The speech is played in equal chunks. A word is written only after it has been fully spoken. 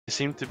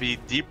seem to be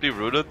deeply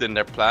rooted in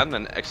their plan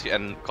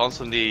and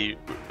constantly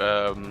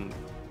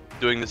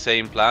doing the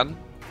same plan.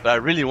 But I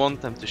really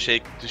want them to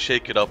shake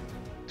it up,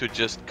 to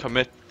just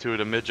commit to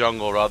the mid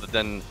jungle rather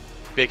than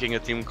picking a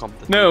team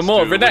comp. No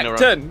more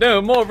Renekton!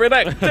 No more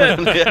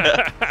Renekton!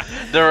 Yeah.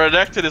 The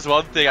Renekton is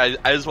one thing I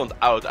just want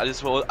out. I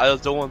just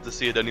don't want to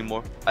see it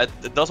anymore.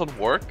 It doesn't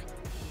work,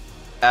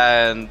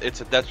 and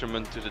it's a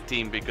detriment to the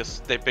team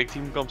because they pick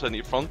team comps on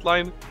the front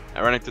line,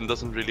 and Renekton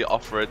doesn't really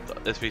offer it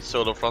as we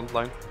solo front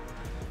line.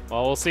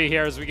 Well, we'll see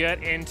here as we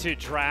get into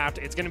draft.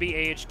 It's going to be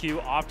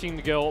AHQ opting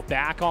to go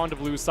back onto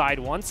blue side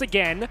once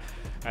again,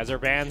 as our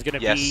band's going to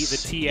be the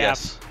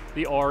TF,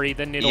 the Ori,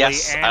 the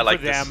Nidalee, and like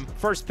for them,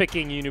 first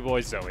picking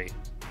Uniboy Zoe.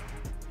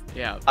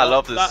 Yeah, I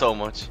love this so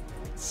much.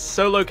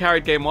 Solo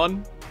carried game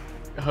 1.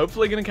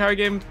 Hopefully going to carry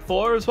game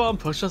 4 as well and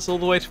push us all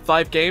the way to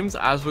 5 games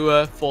as we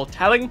were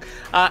foretelling.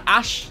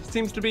 Ashe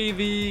seems to be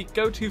the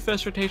go-to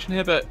first rotation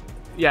here, but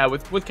yeah,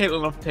 with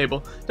Caitlyn off the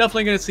table,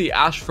 definitely going to see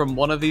Ashe from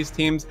one of these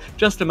teams.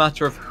 Just a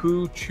matter of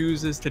who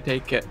chooses to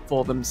take it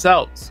for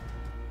themselves.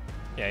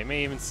 Yeah, you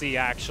may even see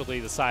actually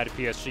the side of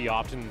PSG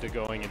opting to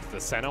going into the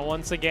Senna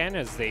once again,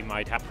 as they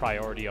might have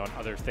priority on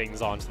other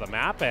things onto the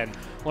map, and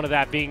one of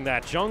that being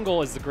that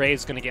jungle, as the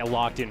Graves going to get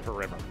locked in for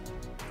River.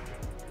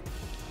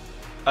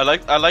 I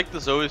like the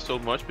Zoe so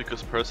much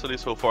because personally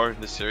so far in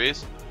this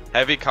series,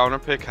 heavy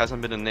counterpick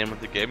hasn't been the name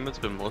of the game, it's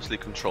been mostly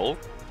control.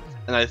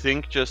 And I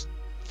think just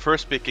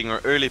first picking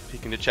or early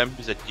picking the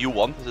champions that you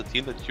want as a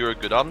team that you're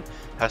good on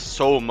has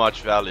so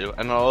much value.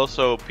 And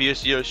also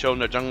PSG has shown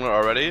their jungler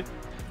already,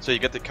 so you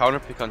get the counter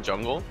pick on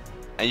jungle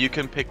and you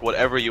can pick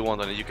whatever you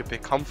want on it. You can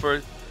pick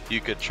comfort, you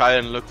could try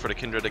and look for the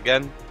kindred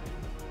again.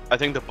 I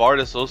think the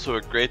Bard is also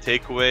a great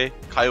takeaway.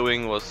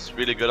 Kaiwing was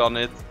really good on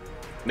it.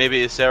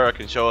 Maybe Sarah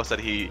can show us that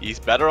he's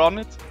better on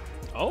it.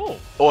 Oh,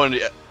 and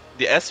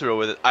the Ezreal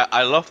with it.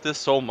 I love this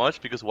so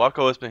much because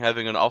Wako has been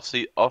having an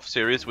off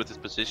series with his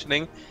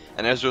positioning,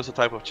 and Ezreal is the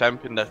type of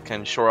champion that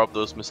can shore up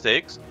those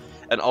mistakes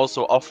and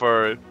also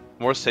offer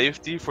more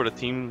safety for the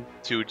team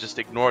to just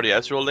ignore the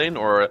Ezreal lane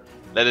or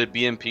let it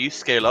BMP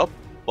scale up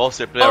whilst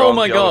they play around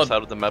the other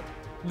side of the map.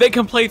 They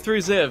can play through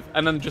Ziv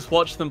and then just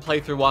watch them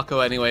play through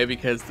Wako anyway,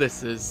 because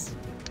this is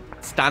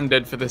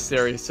standard for this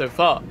series so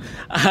far.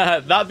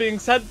 That being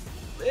said,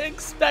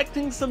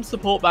 expecting some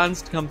support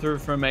bans to come through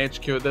from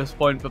AHQ at this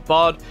point, but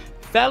Bard,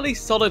 fairly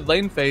solid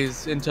lane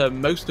phase into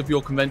most of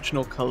your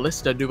conventional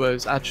Kalista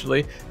duos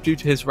actually, due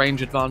to his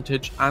range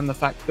advantage and the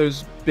fact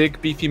those big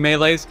beefy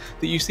melees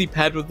that you see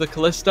paired with the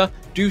Kalista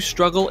do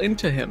struggle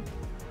into him.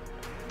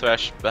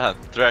 Thresh ban,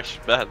 Thresh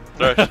ban,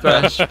 Thresh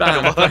ban. Thresh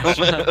ban, Thresh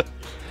ban.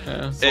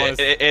 Yeah.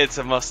 It's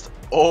a must.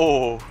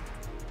 Oh,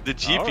 the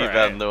GP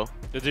ban though.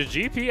 The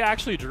GP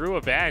actually drew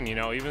a ban, you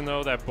know, even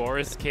though that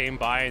Boris came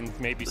by and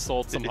maybe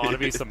sold some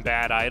Hanabi some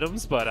bad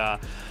items,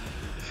 but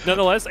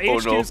nonetheless,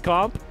 HQ's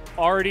comp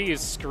already is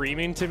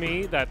screaming to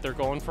me that they're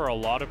going for a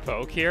lot of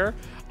poke here.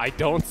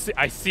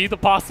 I see the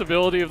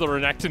possibility of the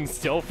Renekton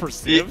still for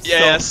Civ.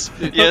 Yes,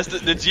 yes,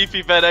 the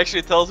GP ban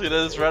actually tells me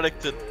that it's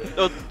Renekton.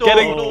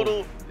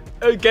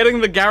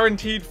 Getting the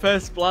guaranteed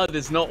first blood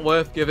is not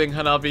worth giving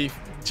Hanabi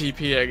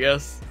GP, I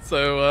guess.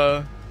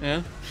 So,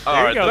 yeah.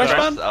 Alright,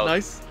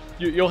 nice.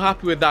 You're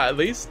happy with that at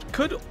least.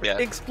 Could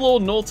explore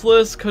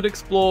Nautilus, could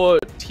explore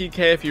TK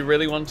if you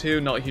really want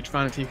to. Not a huge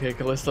fan of TK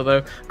Kalista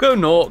though. Go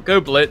Naut,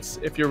 go Blitz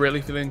if you're really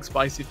feeling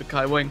spicy for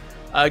Kaiwing.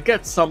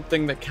 Get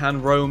something that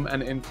can roam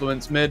and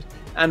influence mid,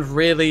 and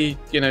really,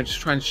 you know, just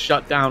try and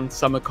shut down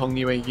Summer Kong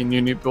Yue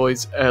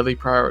Uniboy's early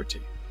priority.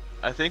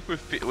 I think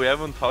we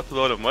haven't talked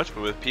about it much,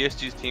 but with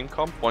PSG's team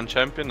comp, one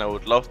champion I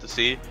would love to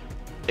see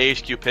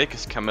AHQ pick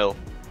is Camille.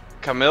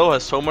 Camille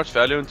has so much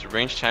value into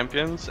ranged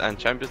champions and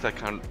champions that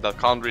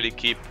can't really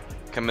keep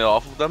Camille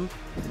off of them.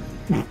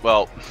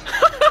 Well,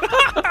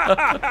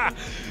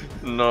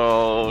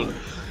 no,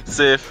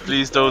 Sif,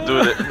 please don't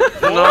do it.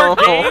 No,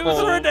 games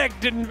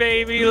Renekton,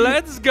 baby,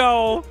 let's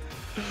go.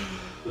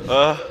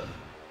 No,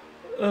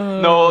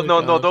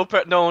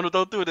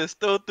 don't do this,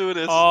 don't do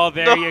this. Oh,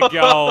 there you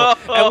go.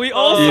 And we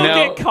also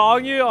get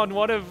Kongyu on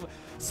one of.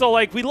 So,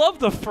 like, we love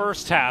the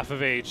first half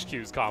of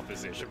AHQ's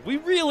composition. We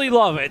really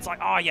love it. It's like,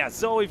 oh, yeah,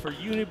 Zoe for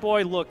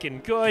Uniboy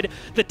looking good.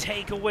 The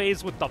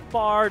takeaways with the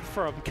Bard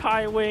from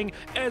Kaiwing.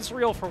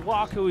 Ezreal for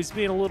Wako, who's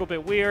being a little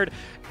bit weird.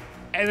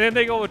 And then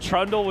they go with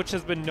Trundle, which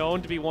has been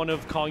known to be one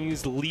of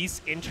Kongyu's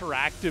least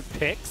interactive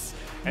picks.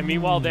 And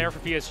meanwhile, there for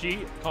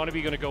PSG,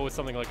 Hanabi going to go with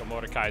something like a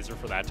Mordekaiser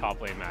for that top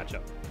lane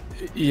matchup.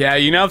 Yeah,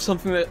 you now have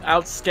something that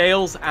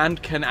outscales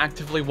and can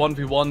actively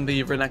 1v1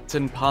 the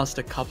Renekton past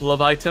a couple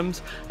of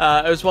items.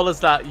 As well as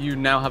that, you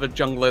now have a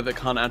jungler that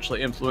can't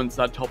actually influence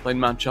that top lane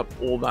matchup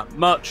all that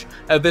much.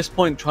 At this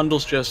point,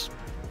 Trundle's just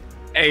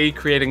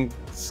creating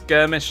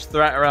skirmish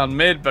threat around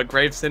mid, but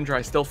Grave Syndra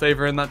I still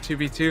favor in that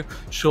 2v2,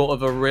 short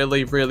of a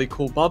really, really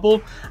cool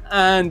bubble.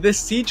 And this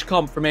Siege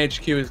comp from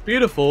HQ is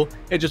beautiful,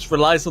 it just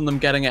relies on them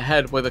getting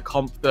ahead with a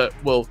comp that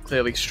will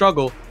clearly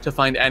struggle to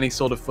find any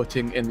sort of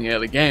footing in the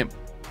early game.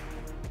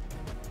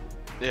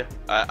 Yeah,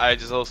 I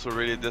just also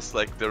really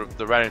dislike the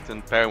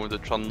Renekton pairing with the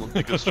Trundle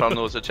because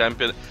Trundle is a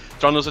champion.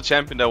 Trundle is a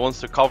champion that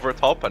wants to cover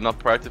top and not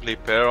proactively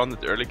pair on it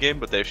early game,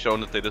 but they've shown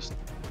that they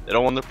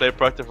don't want to play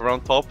proactive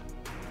around top.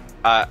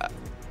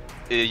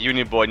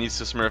 Uniboy needs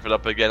to smurf it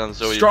up again on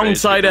Zoe. Strong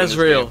side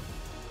Ezreal.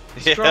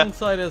 Yeah. Strong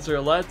side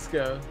Ezreal. Let's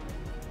go.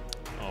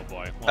 Oh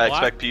boy. Well, I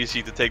expect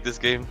PSG to take this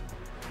game.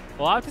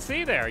 We'll have to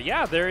see there.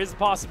 Yeah, there is a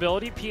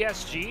possibility.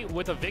 PSG,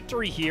 with a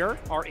victory here,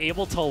 are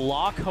able to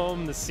lock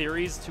home the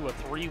series to a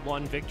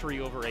 3-1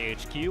 victory over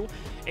AHQ.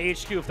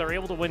 AHQ, if they're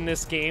able to win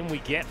this game, we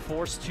get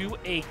forced to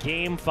a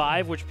Game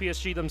 5, which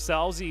PSG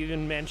themselves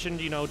even mentioned,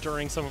 you know,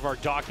 during some of our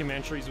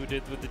documentaries we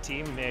did with the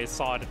team. You may have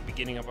saw it at the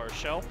beginning of our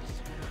show.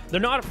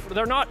 They're not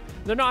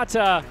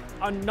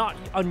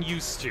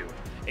unused to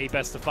a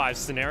best-of-5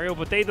 scenario,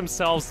 but they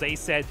themselves, they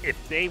said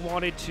if they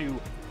wanted to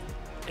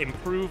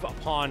improve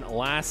upon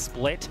last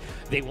split,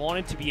 they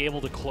wanted to be able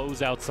to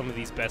close out some of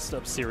these best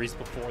of series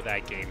before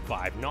that Game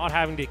 5, not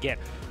having to get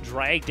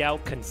dragged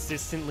out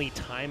consistently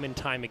time and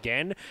time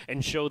again,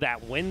 and show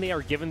that when they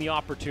are given the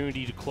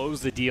opportunity to close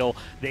the deal,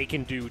 they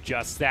can do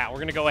just that. We're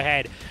going to go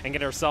ahead and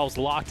get ourselves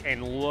locked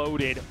and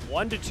loaded.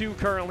 1-2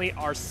 currently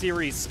our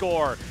series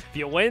score. If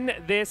you win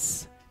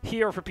this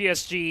here for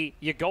PSG,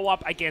 you go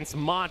up against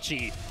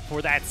Machi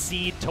for that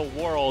seed to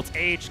Worlds.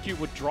 AHQ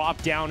would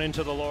drop down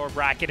into the lower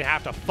bracket and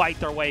have to fight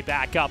their way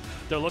back up.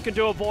 They're looking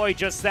to avoid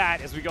just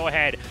that as we go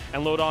ahead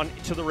and load on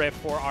to the Rift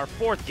for our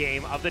 4th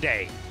game of the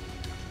day.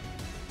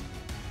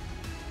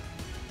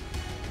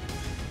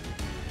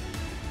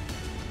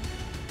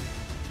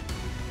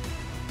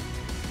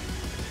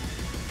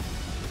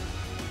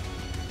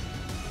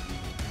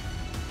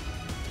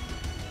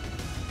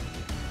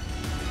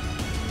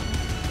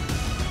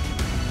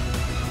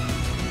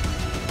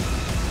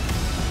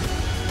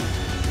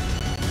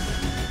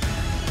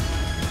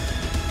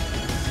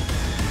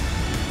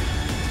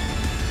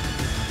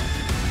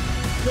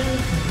 Welcome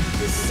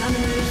to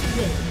Summer's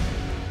Rift.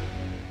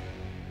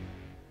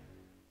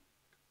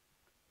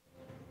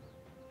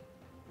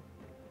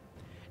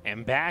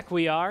 And back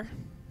we are.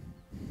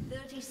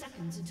 30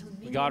 seconds until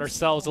We got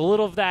ourselves a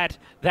little of that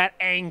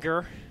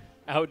anger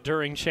out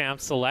during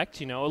Champ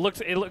Select. You know, it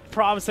looked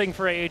promising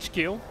for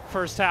AHQ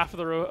first half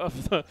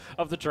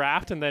of the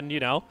draft, and then, you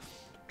know,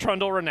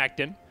 Trundle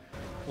Renekton.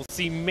 We'll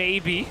see,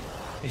 maybe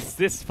is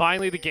this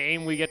finally the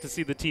game we get to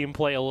see the team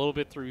play a little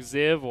bit through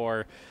Ziv,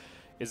 or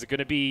is it going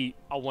to be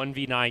a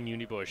 1v9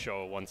 Uniboy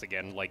show once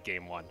again like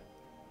Game 1?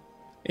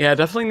 Yeah,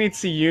 definitely need to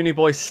see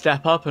Uniboy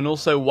step up, and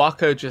also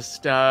Wako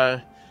just,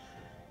 well,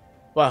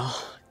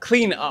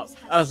 clean up,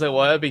 as it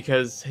were,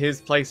 because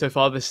his play so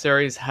far this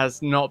series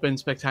has not been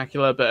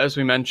spectacular, but as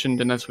we mentioned,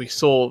 and as we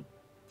saw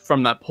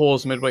from that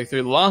pause midway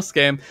through the last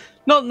game,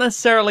 not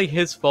necessarily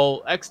his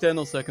fault,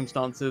 external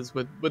circumstances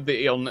with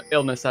the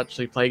illness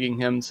actually plaguing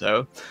him,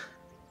 so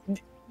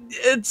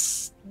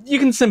you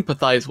can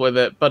sympathize with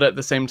it, but at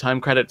the same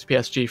time, credit to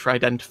PSG for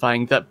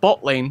identifying that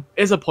bot lane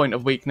is a point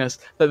of weakness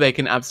that they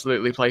can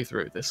absolutely play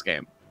through this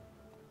game.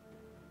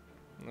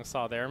 I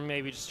saw there,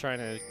 maybe just trying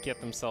to get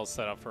themselves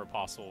set up for a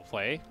possible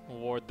play.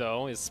 Ward,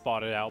 though, is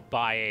spotted out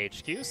by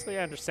AHQ, so they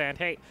understand,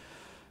 hey,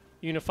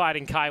 Unified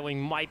and Kaiwing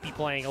might be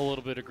playing a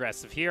little bit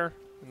aggressive here,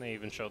 and they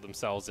even show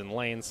themselves in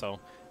lane, so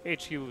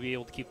AHQ will be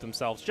able to keep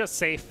themselves just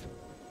safe.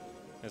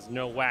 There's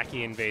no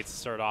wacky invades to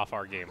start off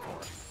our game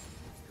for.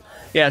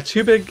 Yeah,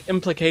 two big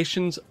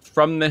implications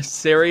from this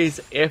series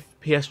if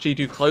PSG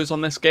do close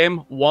on this game.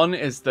 One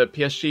is that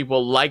PSG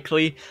will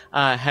likely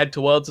head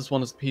to Worlds as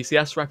one of the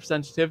PCS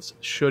representatives,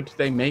 should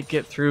they make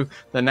it through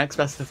the next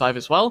best of 5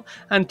 as well.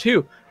 And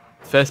two,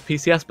 first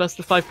PCS best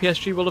of 5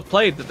 PSG will have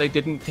played that they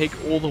didn't take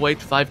all the way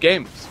to 5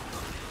 games.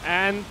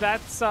 And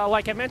that's,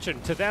 like I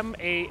mentioned, to them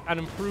an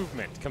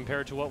improvement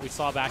compared to what we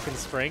saw back in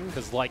spring,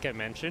 because like I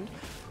mentioned,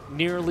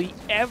 nearly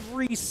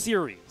every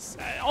series,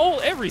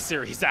 every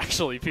series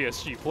actually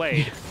PSG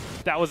played,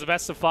 that was a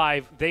best of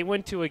 5, they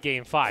went to a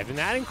Game 5. And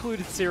that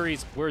included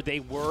series where they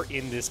were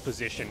in this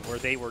position, where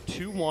they were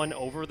 2-1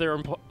 over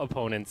their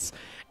opponents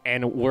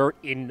and were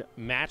in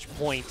match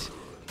point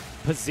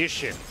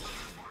position,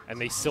 and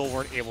they still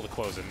weren't able to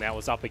close it. And that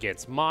was up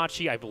against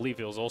Machi. I believe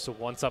it was also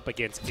once up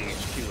against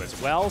AHQ as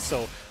well.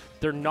 So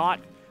they're not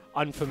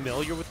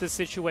unfamiliar with this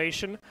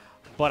situation.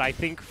 But I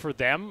think for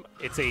them,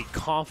 it's a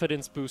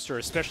confidence booster,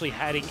 especially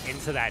heading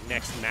into that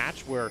next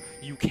match where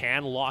you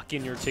can lock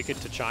in your ticket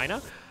to China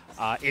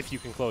if you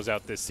can close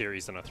out this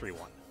series in a 3-1.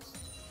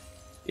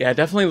 Yeah,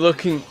 definitely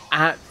looking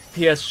at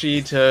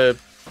PSG to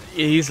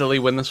easily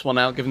win this one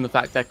out, given the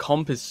fact their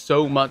comp is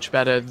so much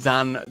better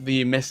than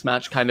the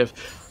mismatch kind of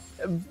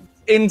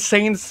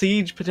insane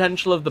siege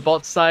potential of the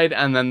bot side,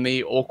 and then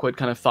the awkward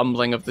kind of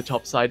fumbling of the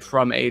top side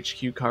from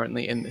AHQ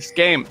currently in this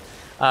game.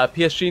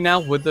 PSG now,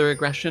 with their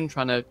aggression,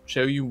 trying to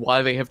show you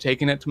why they have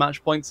taken it to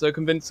match points so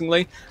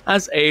convincingly,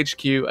 as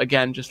AHQ,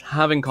 again, just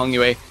having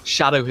Kongyue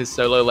shadow his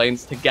solo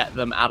lanes to get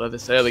them out of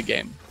this early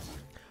game.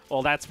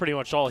 Well, that's pretty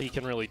much all he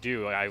can really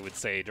do, I would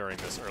say, during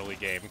this early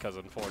game, because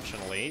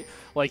unfortunately,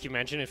 like you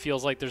mentioned, it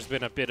feels like there's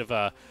been a bit of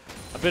a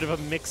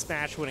mixed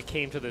match when it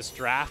came to this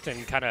draft,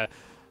 and kind of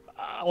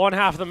one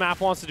half of the map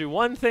wants to do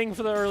one thing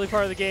for the early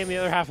part of the game, the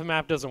other half of the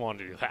map doesn't want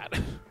to do that.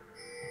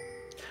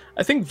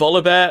 I think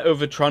Volibear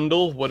over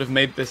Trundle would have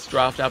made this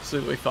draft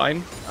absolutely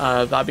fine.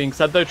 That being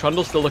said, though,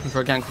 Trundle's still looking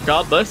for a gank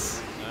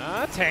regardless.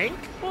 Tank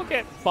will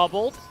get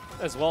bubbled,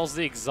 as well as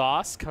the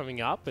exhaust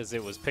coming up, as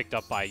it was picked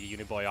up by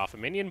Uniboy off a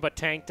minion, but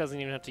Tank doesn't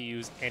even have to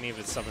use any of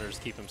his summoners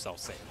to keep himself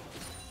safe.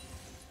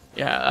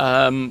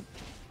 Yeah,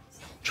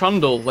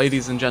 Trundle,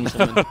 ladies and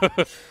gentlemen.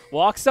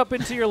 Walks up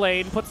into your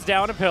lane, puts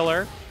down a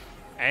pillar,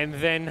 and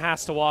then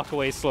has to walk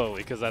away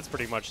slowly, because that's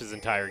pretty much his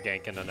entire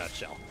gank in a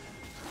nutshell.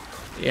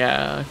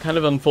 Yeah, kind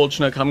of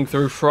unfortunate coming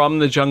through from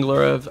the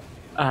jungler of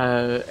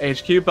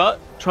AHQ, but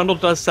Trundle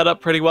does set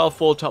up pretty well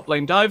for top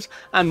lane dives,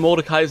 and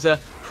Mordekaiser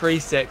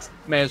pre-6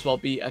 may as well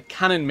be a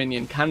cannon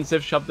minion. Can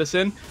Ziv shove this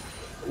in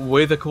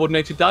with a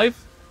coordinated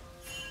dive?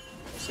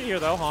 See here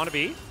though,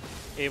 Hanabi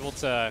able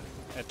to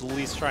at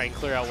least try and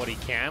clear out what he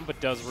can, but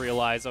does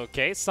realize,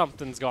 okay,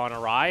 something's gone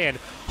awry, and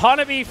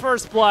Hanabi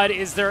first blood,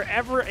 is there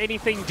ever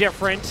anything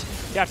different?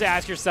 You have to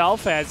ask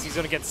yourself, as he's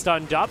going to get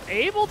stunned up,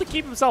 able to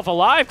keep himself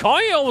alive.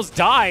 Kanye almost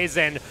dies,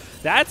 and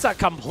that's a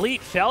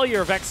complete failure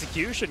of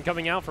execution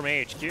coming out from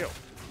AHQ.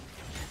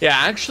 Yeah,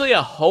 actually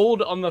a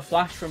hold on the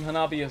flash from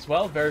Hanabi as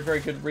well. Very, very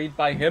good read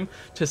by him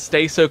to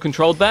stay so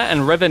controlled there.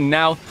 And Riven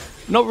now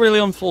not really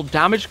on full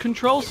damage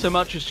control so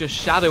much as just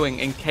shadowing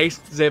in case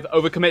Ziv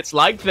overcommits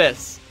like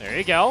this. There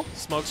you go.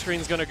 Smoke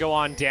screen's going to go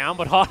on down,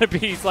 but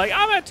Hanabi's like,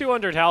 I'm at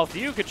 200 health.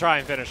 You could try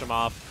and finish him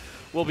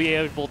off. We'll be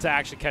able to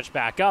actually catch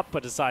back up,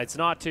 but decides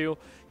not to.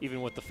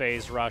 Even with the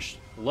phase rush,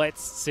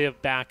 lets Ziv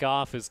back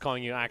off, as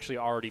Kongyu actually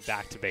already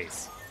back to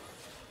base.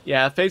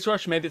 Yeah, phase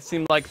rush made it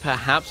seem like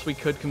perhaps we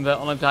could convert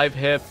on a dive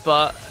here,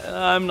 but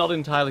I'm not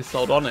entirely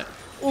sold on it.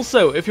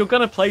 Also, if you're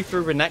going to play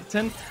through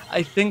Renekton,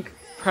 I think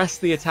press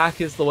the attack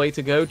is the way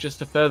to go, just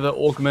to further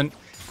augment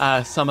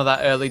some of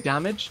that early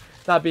damage.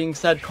 That being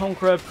said,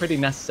 Conqueror pretty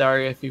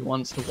necessary if he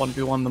wants to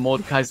 1v1 the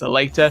Mordekaiser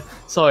later,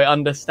 so I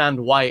understand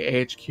why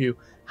AHQ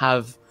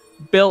have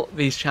built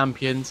these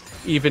champions,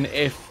 even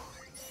if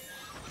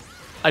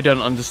I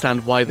don't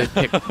understand why they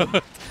picked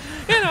them.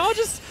 You know,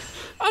 just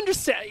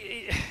understand.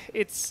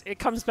 It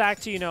comes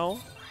back to, you know,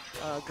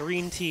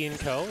 Green Tea and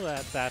Co.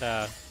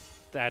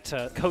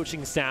 That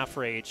coaching staff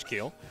for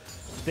AHQ.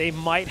 They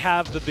might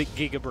have the big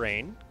Giga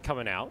Brain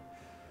coming out.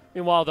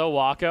 Meanwhile, though,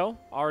 Wako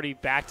already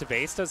back to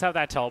base, does have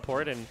that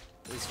teleport and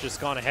has just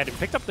gone ahead and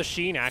picked up the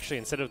Sheen actually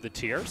instead of the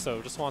Tier.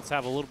 So just wants to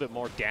have a little bit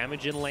more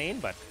damage in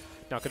lane, but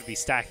not going to be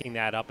stacking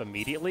that up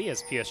immediately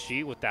as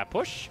PSG with that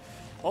push.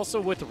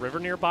 Also with the river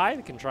nearby,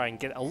 they can try and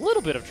get a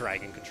little bit of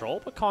dragon control,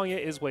 but Kongya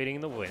is waiting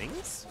in the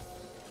wings.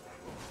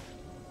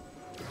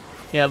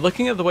 Yeah,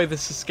 looking at the way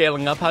this is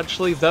scaling up,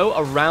 actually, though,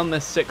 around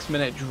this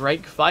 6-minute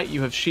Drake fight,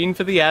 you have Sheen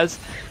for the Ez,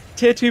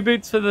 Tier 2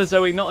 boots for the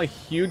Zoe, not a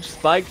huge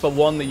spike, but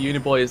one that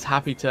Uniboy is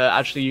happy to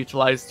actually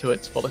utilize to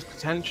its fullest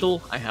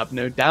potential, I have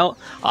no doubt,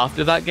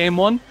 after that game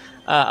 1.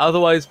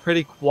 Otherwise,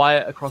 pretty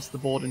quiet across the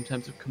board in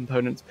terms of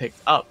components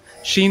picked up.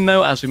 Sheen,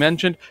 though, as we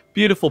mentioned,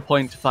 beautiful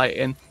point to fight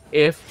in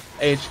if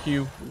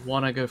AHQ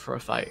want to go for a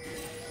fight.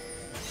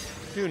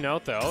 Do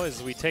note, though,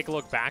 as we take a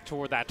look back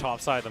toward that top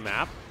side of the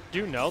map,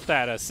 do note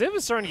that Civ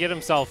is starting to get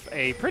himself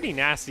a pretty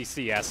nasty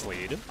CS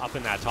lead up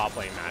in that top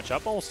lane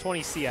matchup. Almost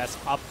 20 CS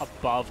up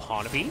above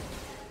Hanabi,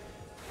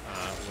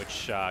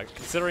 which,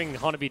 considering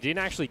Hanabi didn't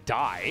actually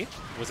die,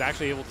 was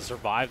actually able to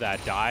survive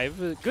that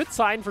dive. Good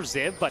sign for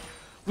Ziv, but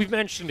we've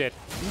mentioned it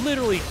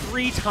literally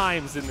 3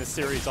 times in this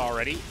series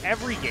already.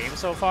 Every game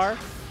so far,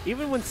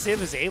 even when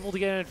Civ is able to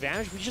get an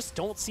advantage, we just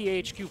don't see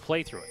AHQ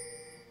play through it.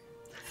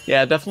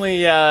 Yeah,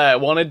 definitely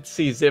wanted to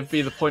see Ziv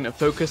be the point of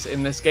focus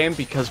in this game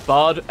because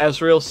Bard,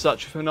 Ezreal,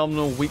 such a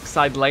phenomenal weak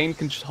side lane,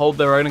 can just hold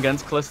their own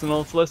against Kalista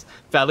Nautilus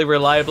fairly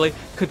reliably,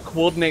 could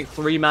coordinate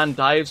 3-man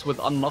dives with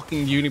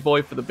unlocking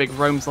Uniboy for the big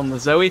roams on the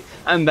Zoe,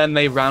 and then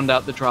they round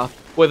out the draft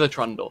with a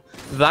Trundle.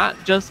 That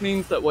just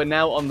means that we're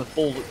now on the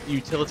full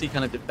utility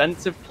kind of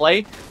defensive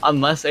play,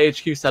 unless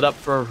AHQ set up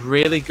for a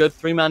really good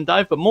 3-man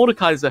dive, but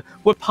Mordekaiser,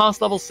 we're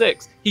past level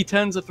 6. He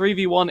turns a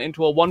 3v1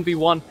 into a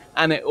 1v1,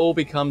 and it all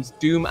becomes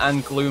doom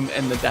and gloom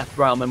in the death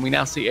realm, and we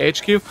now see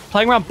AHQ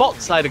playing around bot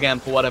side again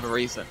for whatever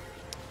reason.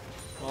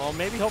 Well,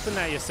 maybe hoping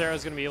that Ysera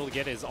is going to be able to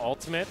get his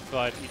ultimate,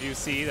 but you do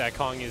see that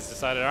Kong has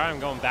decided, all right, I'm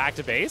going back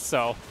to base,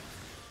 so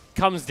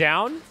comes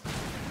down,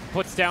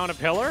 puts down a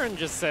pillar, and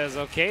just says,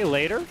 okay,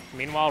 later.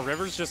 Meanwhile,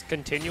 River's just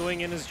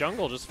continuing in his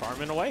jungle, just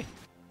farming away.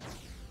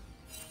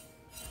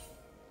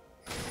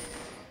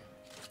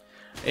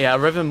 Yeah,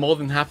 Riven more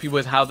than happy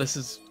with how this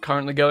is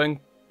currently going.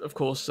 Of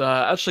course,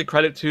 actually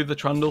credit to the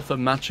Trundle for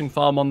matching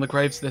farm on the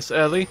Graves this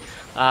early.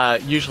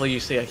 Usually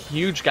you see a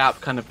huge gap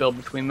kind of build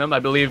between them. I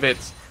believe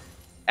it's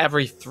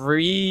every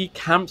 3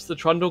 camps the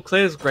Trundle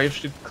clears. Graves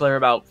should clear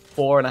about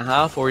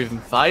 4.5 or even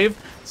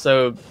 5.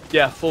 So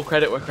yeah, full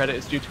credit where credit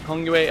is due to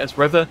Kongue as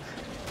River.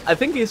 I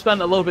think he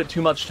spent a little bit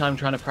too much time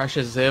trying to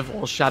pressure Ziv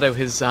or shadow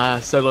his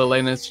solo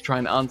laners to try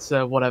and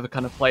answer whatever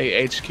kind of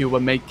play HQ were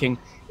making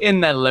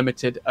in their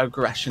limited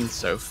aggression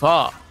so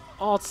far.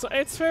 Well,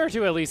 it's fair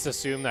to at least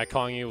assume that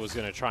Kongyu was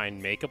going to try and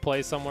make a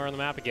play somewhere on the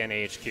map. Again,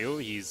 AHQ,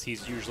 he's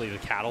usually the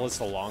catalyst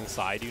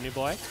alongside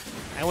Uniboy.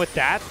 And with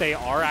that, they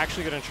are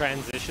actually going to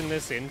transition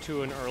this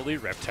into an early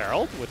Rift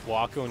Herald with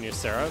Wako and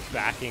Ysera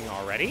backing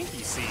already.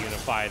 You see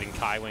Unified and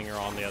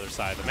Kaiwinger on the other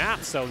side of the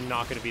map, so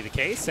not going to be the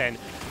case. And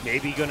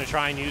maybe going to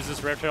try and use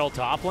this Rift Herald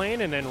top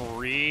lane and then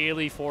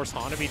really force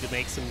Hanabi to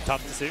make some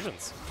tough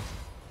decisions.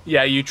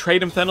 Yeah, you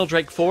trade Infernal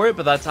Drake for it,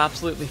 but that's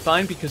absolutely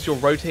fine because you're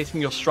rotating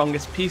your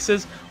strongest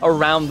pieces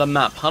around the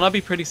map.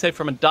 Hanabi pretty safe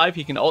from a dive.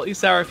 He can ult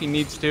Ysera if he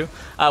needs to.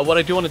 What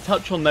I do want to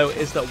touch on, though,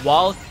 is that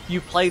while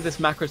you play this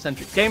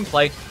macro-centric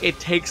gameplay, it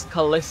takes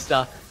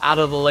Kalista out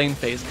of the lane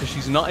phase because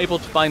she's not able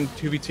to find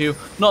the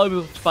 2v2, not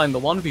able to find the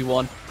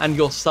 1v1, and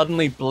you're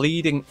suddenly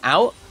bleeding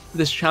out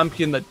this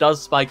champion that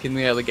does spike in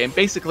the early game.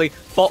 Basically,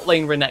 bot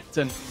lane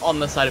Renekton on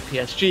the side of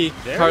PSG,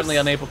 currently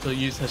unable to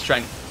use her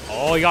strength.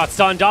 Oh, he got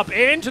stunned up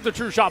into the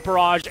True Shot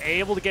Barrage,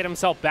 able to get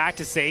himself back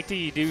to safety.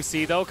 You do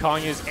see, though,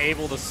 Kongyu is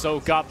able to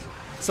soak up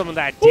some of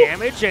that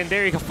damage, and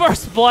there you go.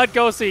 First blood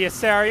goes to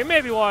Ysera. You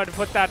maybe wanted to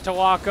put that to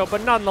Wako,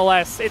 but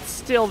nonetheless, it's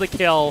still the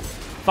kill.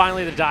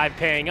 Finally, the dive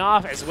paying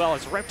off, as well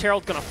as Rift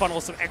Herald going to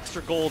funnel some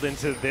extra gold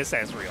into this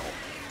Ezreal.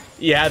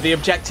 Yeah, the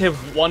objective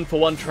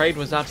 1-for-1 trade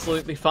was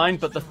absolutely fine,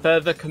 but the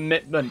further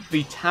commitment,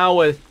 the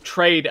tower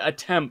trade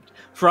attempt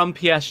from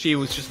PSG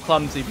was just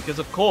clumsy because,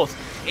 of course,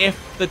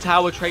 if the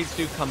tower trades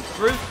do come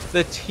through,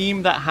 the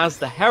team that has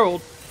the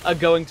Herald are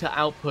going to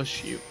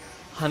outpush you.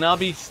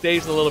 Hanabi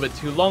stays a little bit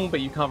too long,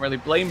 but you can't really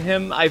blame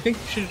him. I think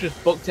he should have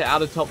just booked it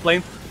out of top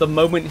lane the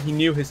moment he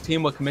knew his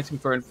team were committing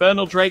for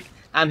Infernal Drake,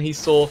 and he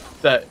saw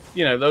that,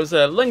 you know, there was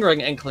a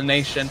lingering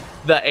inclination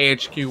that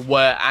AHQ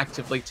were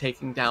actively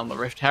taking down the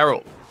Rift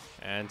Herald.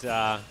 And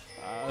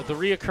the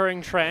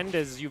reoccurring trend,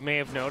 as you may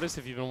have noticed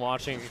if you've been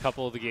watching a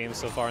couple of the games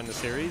so far in the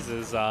series,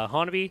 is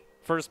Hanabi,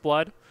 First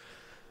Blood,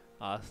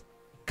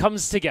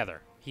 comes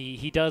together.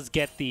 He does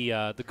get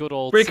the good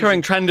old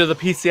recurring trend of the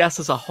PCS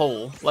as a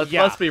whole.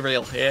 Let's be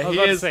real here.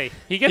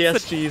 He gets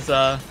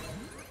PSG's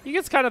he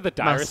gets kind of the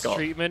direst mascot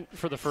treatment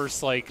for the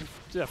first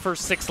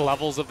first 6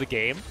 levels of the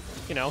game.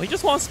 You know, he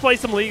just wants to play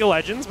some League of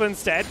Legends, but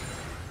instead,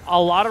 a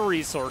lot of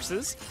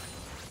resources.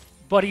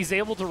 But he's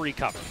able to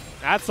recover.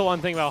 That's the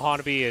one thing about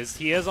Hanabi is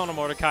he is on a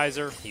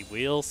Mordekaiser. He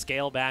will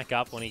scale back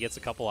up when he gets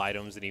a couple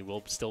items, and he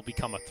will still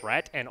become a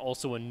threat and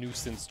also a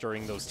nuisance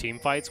during those team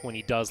fights when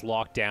he does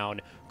lock down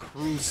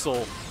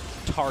crucial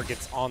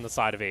targets on the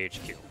side of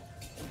AHQ.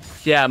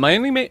 Yeah, my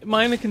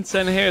only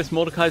concern here is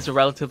Mordekai's are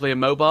relatively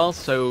immobile,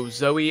 so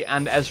Zoe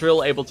and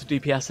Ezreal able to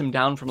DPS him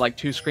down from like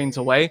 2 screens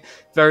away.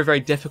 Very, very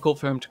difficult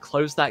for him to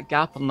close that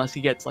gap unless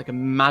he gets like a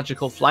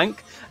magical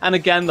flank. And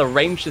again, the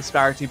range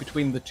disparity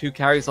between the 2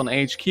 carries on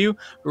AHQ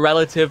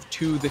relative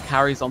to the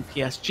carries on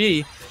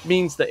PSG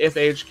means that if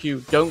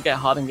AHQ don't get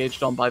hard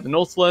engaged on by the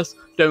Nautilus,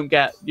 don't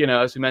get, you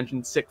know, as we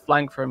mentioned, sick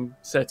flank from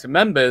certain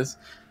members,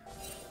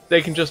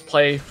 they can just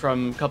play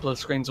from a couple of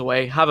screens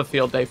away, have a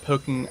field day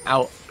poking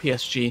out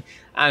PSG,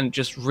 and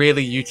just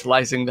really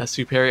utilizing their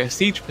superior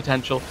siege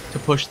potential to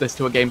push this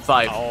to a game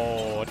 5.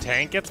 Oh,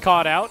 Tank gets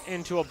caught out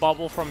into a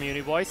bubble from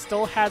Uniboy.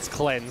 Still has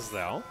cleanse,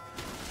 though.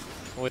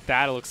 With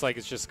that, it looks like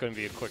it's just going to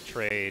be a quick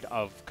trade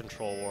of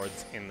control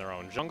wards in their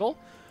own jungle.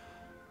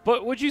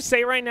 But would you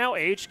say right now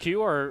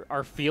AHQ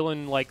are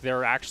feeling like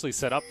they're actually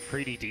set up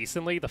pretty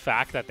decently? The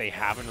fact that they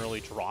haven't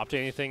really dropped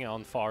anything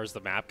as far as the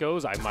map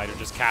goes. I might have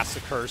just cast a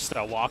cursed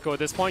Wako at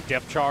this point.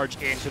 Depth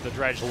charge into the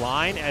Dredge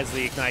line as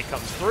the Ignite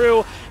comes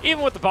through.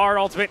 Even with the Bard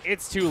ultimate,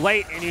 it's too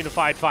late, and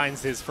Unified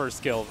finds his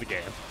first kill of the game.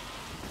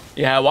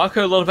 Yeah,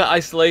 Wako a little bit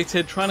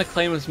isolated, trying to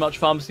claim as much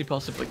farm as he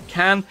possibly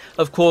can.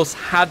 Of course,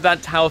 had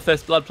that tower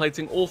first blood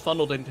plating all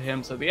funneled into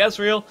him, so the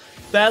Ezreal,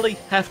 fairly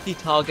hefty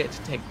target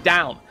to take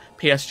down.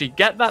 PSG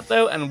get that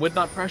though, and with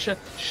that pressure,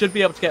 should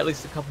be able to get at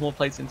least a couple more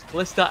plates into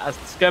Kalista as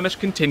the skirmish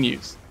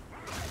continues.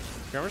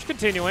 Skirmish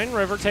continuing,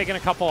 River taking a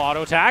couple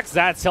auto attacks.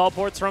 That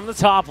teleports from the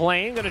top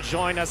lane, going to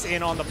join us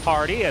in on the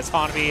party as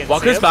Hanabi and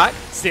Walker's Civ. back.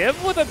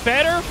 Civ with a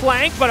better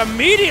flank, but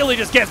immediately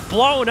just gets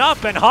blown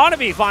up, and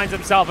Hanabi finds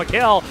himself a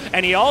kill,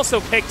 and he also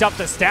picked up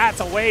the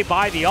stats away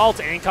by the ult,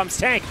 and in comes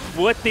Tank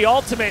with the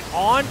ultimate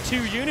onto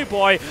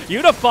Uniboy.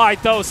 Unified,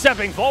 though,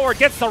 stepping forward,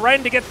 gets the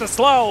Ren to get the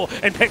slow,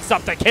 and picks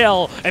up the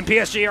kill, and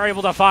PSG are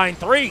able to find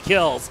 3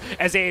 kills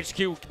as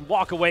AHQ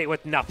walk away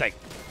with nothing.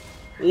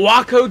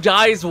 Wako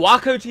dies,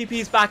 Wako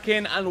TP's back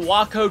in, and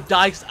Wako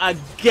dies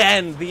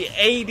again. The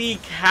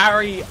AD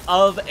carry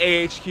of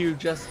AHQ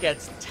just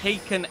gets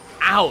taken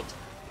out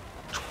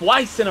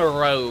twice in a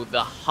row. The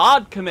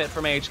hard commit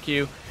from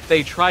AHQ,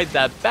 they tried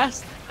their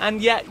best,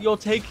 and yet you're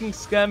taking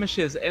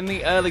skirmishes in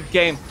the early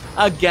game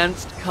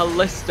against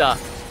Kalista.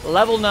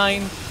 Level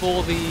 9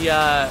 for the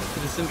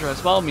Syndra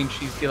as well means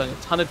she's dealing a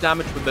ton of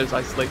damage with those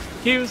isolated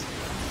Qs.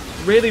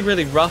 Really,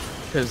 really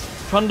rough, because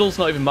Trundle's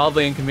not even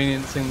mildly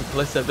inconveniencing the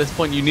Kalista. At this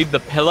point, you need the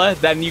pillar,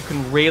 then you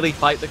can really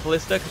fight the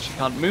Kalista, because she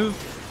can't move,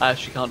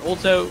 she can't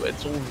auto.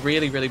 It's all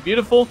really, really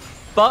beautiful.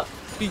 But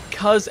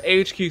because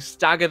AHQ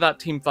stagger that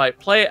team fight,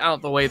 play it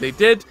out the way they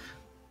did,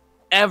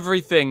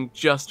 everything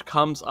just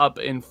comes up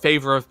in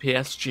favor of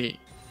PSG.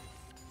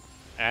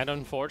 And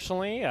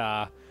unfortunately,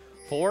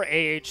 for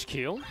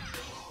AHQ,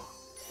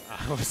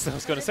 I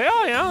was going to say,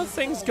 oh, yeah,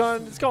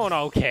 it's going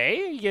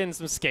okay. You're getting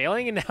some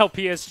scaling, and now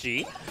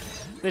PSG,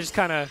 they just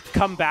kind of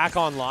come back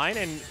online,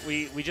 and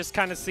we just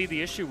kind of see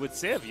the issue with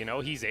Civ. You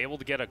know, he's able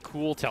to get a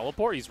cool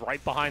teleport. He's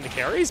right behind the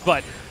carries,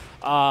 but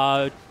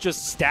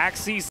just stack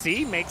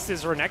CC makes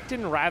his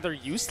Renekton rather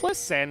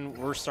useless, and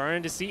we're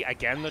starting to see,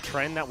 again, the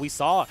trend that we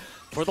saw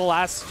for the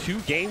last 2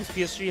 games.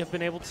 PSG have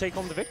been able to take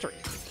home the victory.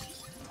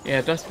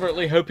 Yeah,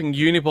 desperately hoping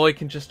Uniboy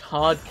can just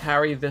hard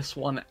carry this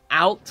one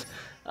out.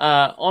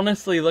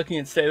 Honestly, looking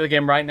at state of the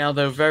game right now,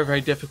 though, very,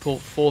 very difficult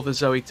for the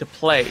Zoe to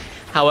play.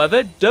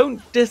 However, don't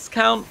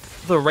discount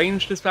the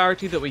range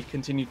disparity that we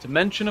continue to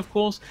mention, of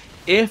course.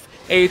 If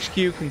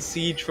AHQ can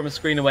siege from a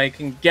screen away,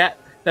 can get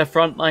their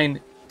front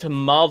line to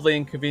mildly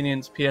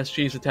inconvenience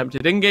PSG's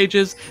attempted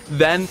engages,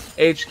 then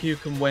HQ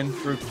can win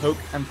through poke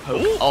and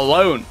poke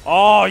alone.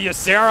 Oh,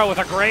 Ysera with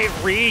a great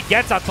read,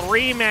 gets a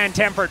 3-man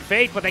Tempered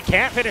Fate, but they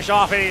can't finish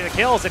off any of the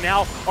kills, and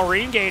now a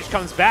re-engage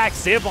comes back.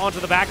 Civ onto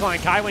the backline,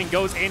 Kaiwing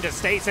goes into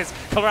stasis,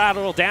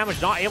 collateral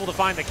damage, not able to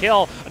find the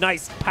kill. A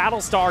nice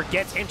Paddle Star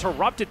gets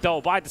interrupted,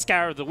 though, by the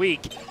Scatter of the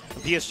Week.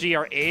 PSG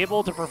are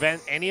able to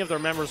prevent any of their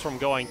members from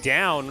going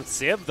down.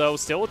 Civ, though,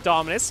 still with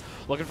Dominus,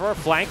 looking for a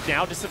flank,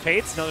 now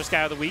dissipates. Another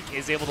Scatter of the Week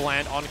is able to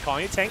land on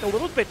Kanye. Tank a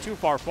little bit too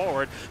far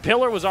forward.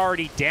 Pillar was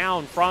already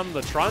down from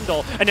the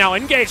Trundle, and now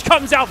Engage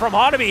comes out from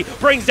Hanabi,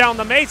 brings down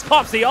the mace,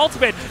 pops the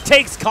ultimate,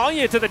 takes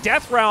Kanye to the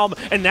Death Realm,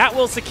 and that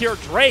will secure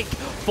Drake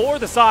for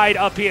the side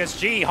of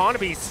PSG.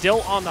 Hanabi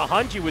still on the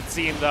hunt, you would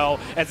seem, though,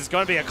 as it's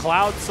going to be a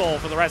Cloud Soul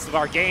for the rest of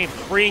our game.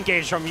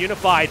 Re-engage from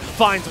Unified,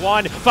 finds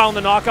one, found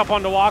the knock-up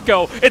on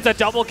Wako. It's a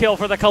double kill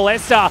for the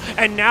Kalista,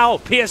 and now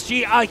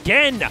PSG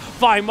again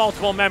find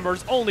multiple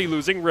members, only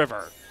losing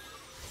River.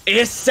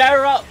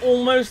 Ysera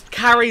almost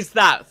carries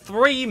that.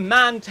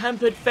 3-man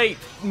Tempered Fate,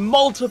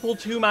 multiple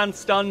 2-man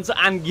stuns,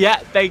 and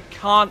yet they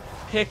can't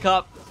pick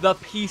up the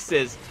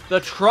pieces. The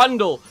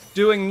Trundle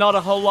doing not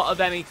a whole lot of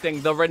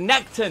anything. The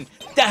Renekton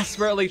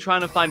desperately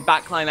trying to find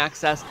backline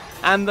access.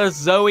 And the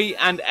Zoe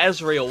and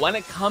Ezreal, when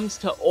it comes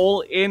to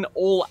all-in,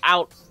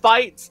 all-out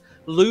fights,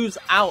 lose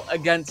out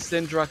against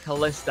Syndra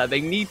Kalista.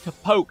 They need to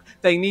poke,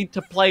 they need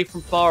to play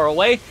from far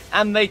away,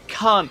 and they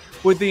can't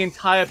with the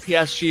entire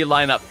PSG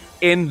lineup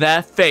in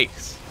their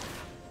face.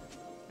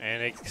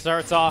 And it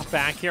starts off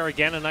back here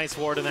again, a nice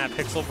ward in that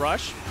Pixel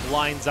Brush.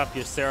 Lines up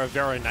Ysera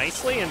very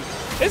nicely, and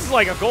this is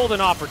like a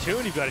golden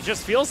opportunity, but it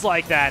just feels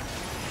like that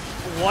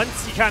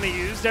once you kind of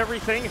used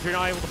everything, if you're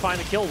not able to find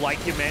a kill,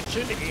 like you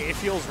mentioned, it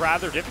feels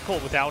rather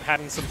difficult without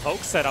having some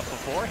pokes set up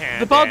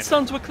beforehand. The Bard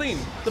stuns were clean.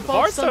 The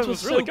Bard stuns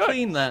were really so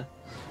clean there.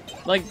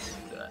 Like,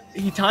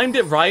 he timed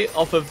it right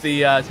off of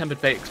the Tempered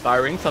Fate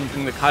expiring,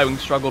 something that Kaiwing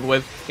struggled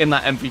with in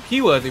that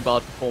MVP-worthy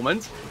Bard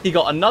performance. He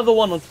got another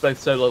one onto both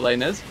solo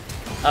laners.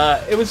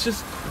 It was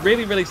just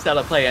really, really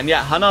stellar play. And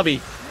yeah, Hanabi,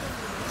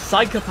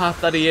 psychopath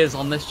that he is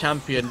on this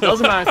champion,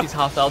 doesn't matter if he's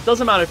half health,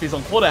 doesn't matter if he's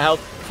on quarter health,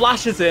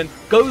 flashes in,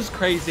 goes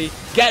crazy,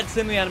 gets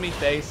in the enemy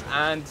face,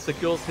 and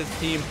secures his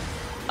team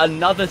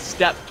another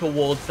step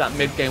towards that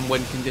mid-game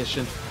win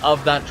condition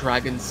of that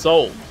Dragon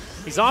Soul.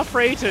 He's not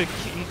afraid to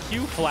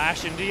Q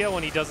flash into you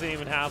when he doesn't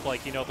even have,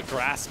 like, you know, the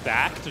grass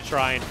back to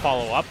try and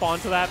follow up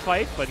onto that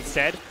fight, but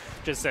instead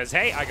just says,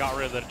 hey, I got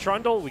rid of the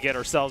Trundle, we get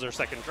ourselves our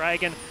second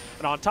dragon,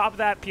 and on top of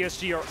that,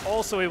 PSG are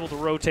also able to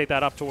rotate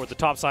that up toward the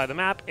top side of the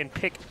map and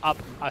pick up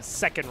a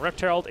second Rift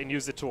Herald and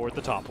use it toward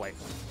the top lane.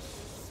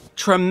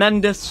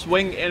 Tremendous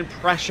swing in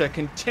pressure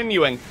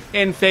continuing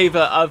in favor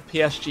of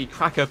PSG.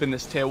 Crack open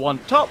this tier 1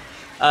 top,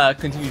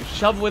 continue to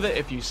shove with it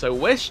if you so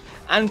wish,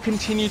 and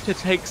continue to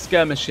take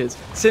skirmishes.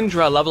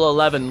 Syndra, level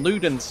 11,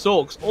 Luden,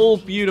 Sorks, all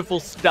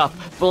beautiful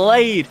stuff.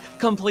 Blade,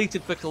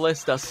 completed for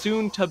Kalista,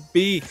 soon to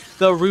be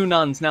the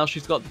Rununs. Now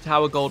she's got the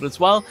Tower Gold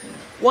as well.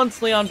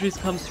 Once Leandris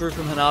comes through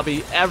from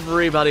Hanabi,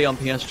 everybody on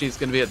PSG is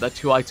going to be at that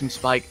 2-item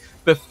spike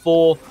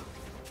before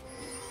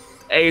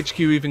AHQ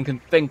even can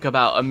think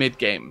about a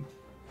mid-game.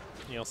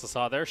 You also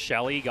saw there,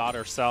 Shelly got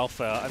herself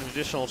an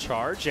additional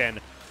charge, and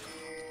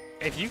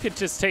if you could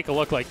just take a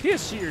look, like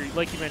PSG,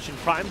 like you mentioned,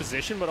 prime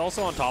position, but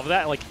also on top of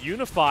that, like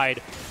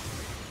Unified,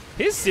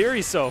 his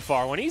series so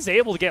far, when he's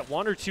able to get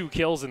 1 or 2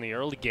 kills in the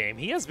early game,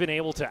 he has been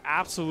able to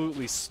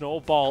absolutely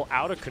snowball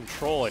out of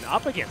control, and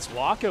up against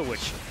Wako,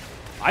 which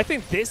I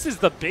think this is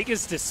the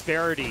biggest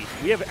disparity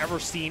we have ever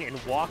seen in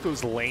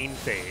Wako's lane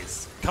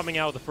phase coming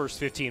out of the first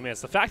 15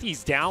 minutes. The fact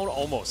he's down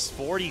almost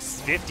 40,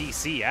 50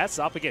 CS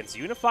up against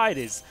Unified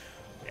is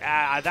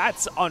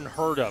that's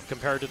unheard of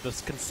compared to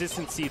this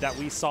consistency that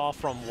we saw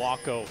from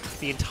Wako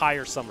the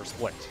entire summer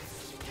split.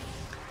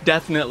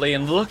 Definitely,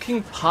 and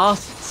looking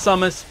past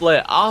summer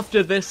split,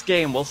 after this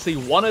game, we'll see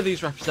one of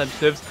these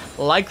representatives,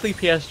 likely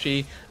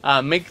PSG,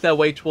 make their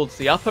way towards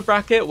the upper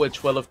bracket,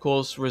 which will, of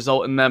course,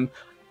 result in them,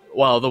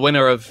 well, the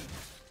winner of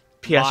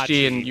PSG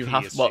Machi, and you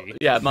have, PSG. well,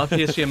 yeah,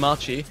 PSG and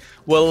Machi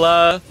will,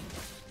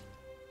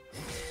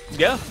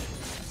 yeah,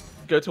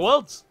 go to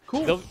Worlds.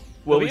 Cool.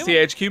 Will we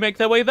see HQ make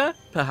their way there?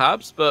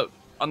 Perhaps, but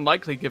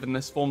unlikely given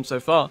this form so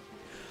far.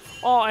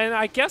 Oh, and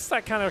I guess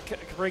that kind of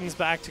brings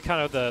back to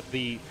kind of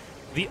the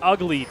the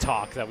ugly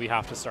talk that we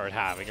have to start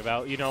having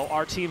about, you know,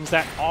 our teams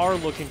that are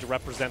looking to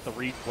represent the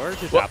region. Where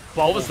did that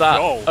bubble What was that?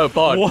 go? Oh,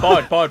 Bard. It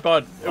was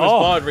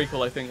Bard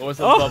recall, I think. Or was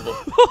that the bubble?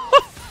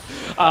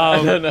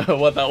 I don't know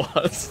what that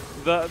was.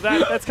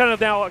 That's kind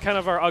of now kind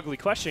of our ugly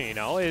question, you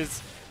know,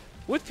 is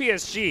with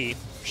PSG,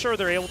 sure,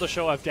 they're able to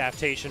show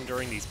adaptation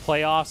during these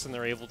playoffs and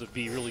they're able to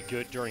be really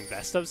good during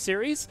best of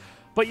series,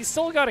 but you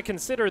still got to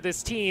consider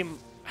this team,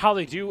 how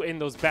they do in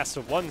those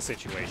best-of-1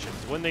 situations.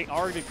 When they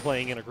are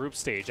playing in a group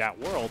stage at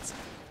Worlds,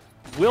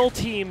 will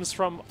teams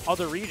from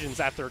other regions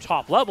at their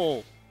top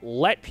level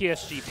let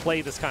PSG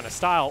play this kind of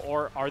style,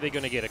 or are they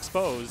going to get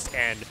exposed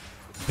and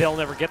they'll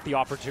never get the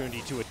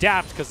opportunity to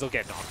adapt because they'll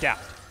get knocked out?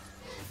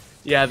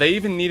 Yeah, they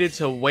even needed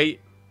to wait,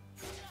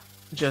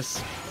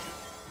 just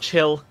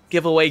chill,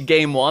 give away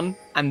game 1,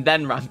 and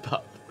then ramp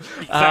up.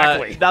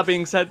 Exactly. That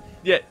being said,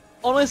 yeah,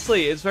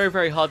 honestly, it's very,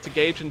 very hard to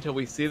gauge until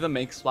we see them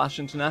make splash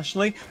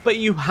internationally, but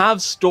you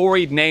have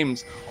storied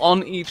names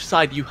on each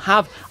side. You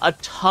have a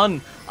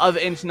ton of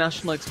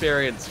international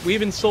experience. We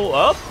even saw...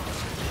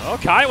 Oh,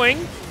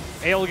 Kaiwing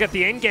able to get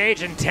the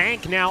engage, and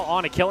Tank now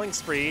on a killing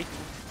spree.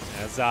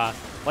 As,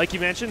 like you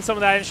mentioned, some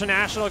of that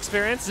international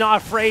experience,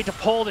 not afraid to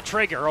pull the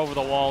trigger over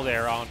the wall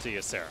there onto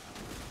Ysera.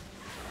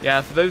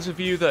 Yeah, for those of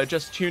you that are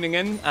just tuning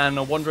in and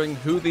are wondering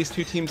who these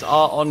two teams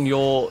are on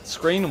your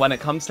screen when it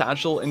comes to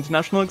actual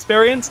international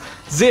experience,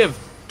 Ziv,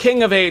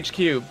 king of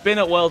AHQ, been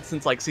at Worlds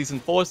since like Season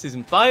 4,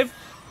 Season 5.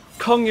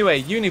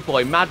 Kongyue,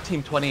 Uniboy, Mad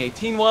Team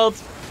 2018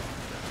 Worlds.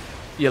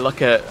 You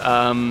look at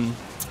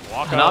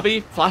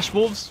Hanabi, Flash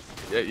Wolves,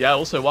 yeah,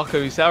 also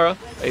Wako Ysera,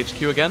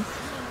 AHQ again.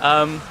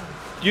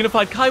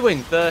 Unified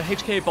Kaiwing, the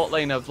HK bot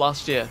lane of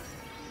last year.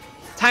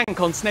 Tank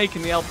on Snake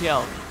in the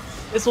LPL.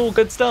 It's all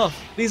good stuff.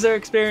 These are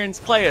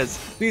experienced players.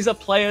 These are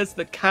players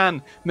that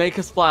can make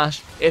a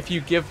splash if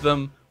you give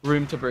them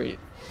room to breathe.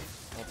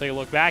 We'll take a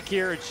look back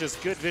here. It's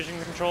just good vision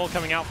control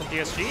coming out from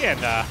PSG, and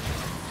a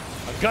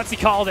gutsy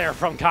call there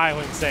from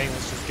Kaiwing saying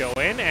let's just go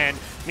in. And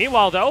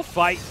meanwhile, though,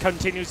 fight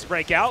continues to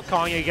break out.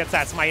 Kanye gets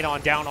that smite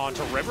on down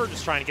onto River,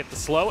 just trying to get the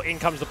slow. In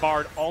comes the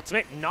Bard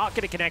ultimate, not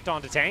going to connect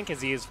onto Tank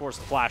as he is forced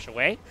to flash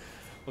away.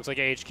 Looks like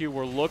AHQ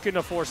were looking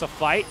to force a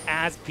fight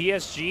as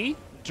PSG,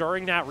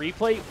 during that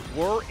replay,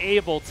 were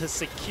able to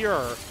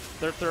secure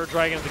their third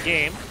dragon of the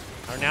game.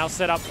 Are now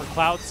set up for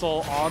Cloud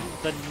Soul on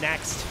the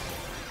next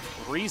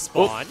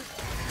respawn.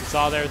 We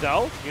saw there,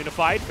 though,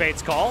 Unified,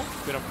 Fate's Call.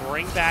 Gonna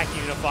bring back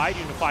Unified.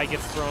 Unified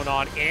gets thrown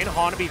on in.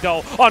 Hanabi,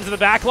 though, onto the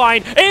back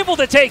line. Able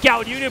to take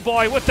out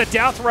Uniboy with the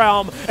Death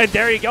Realm. And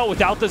there you go,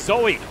 without the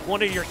Zoe.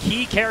 One of your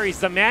key carries,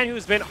 the man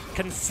who's been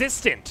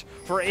consistent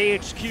for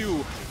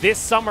AHQ this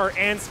summer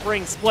and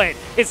spring split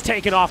is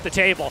taken off the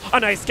table. A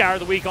nice scour of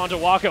the week onto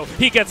Wako.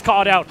 He gets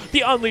caught out.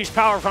 The unleashed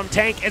power from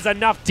Tank is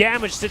enough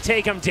damage to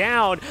take him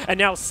down. And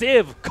now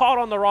Civ, caught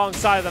on the wrong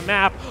side of the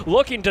map,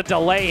 looking to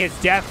delay his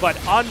death, but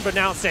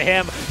unbeknownst to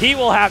him, he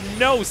will have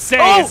no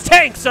say as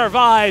Tank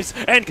survives,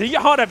 and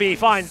Hanabi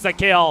finds the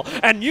kill.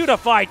 And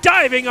Unified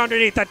diving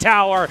underneath the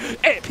tower.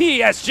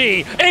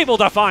 PSG able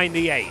to find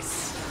the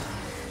ace.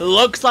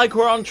 Looks like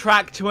we're on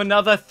track to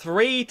another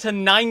 3 to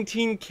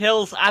 19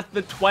 kills at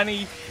the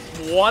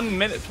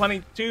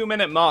 22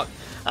 minute mark.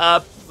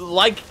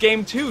 Like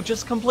game 2,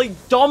 just complete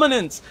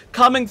dominance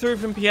coming through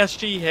from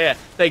PSG here.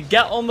 They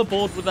get on the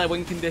board with their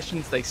win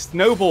conditions, they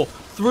snowball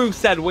through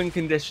said win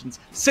conditions.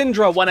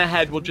 Syndra went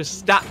ahead, will just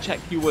stat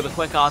check you with a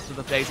quick R to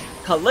the face.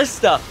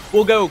 Kalista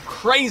will go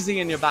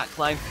crazy in your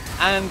backline,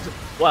 and,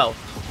 well,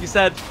 you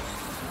said...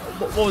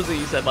 What was it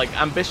you said, like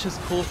ambitious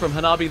call from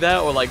Hanabi there,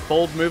 or like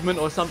bold movement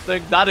or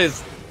something? That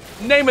is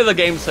name of the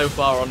game so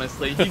far,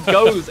 honestly. He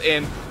goes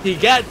in, he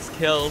gets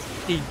kills,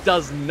 he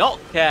does not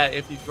care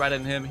if you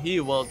threaten him,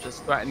 he will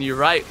just threaten you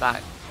right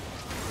back.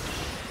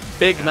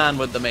 Big man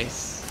with the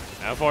mace.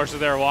 Unfortunately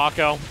there,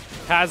 Wako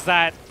has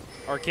that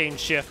arcane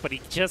shift, but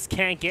he just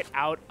can't get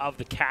out of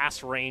the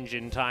cast range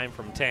in time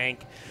from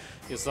Tank.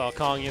 You saw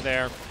Kongyu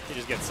there. He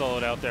just gets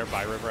soloed out there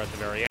by River at the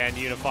very end.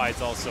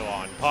 Unified's also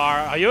on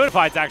par.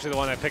 Unified's actually the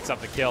one that picks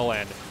up the kill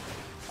and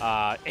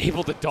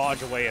able to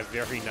dodge away a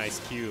very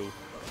nice Q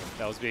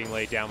that was being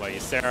laid down by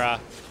Ysera.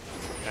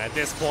 And at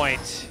this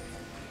point,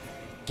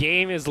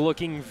 game is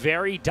looking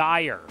very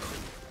dire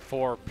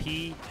for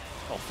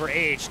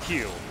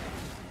AHQ.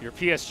 Your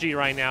PSG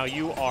right now,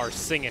 you are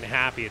singing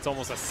happy. It's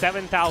almost a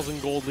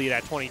 7,000 gold lead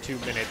at 22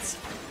 minutes.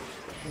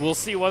 We'll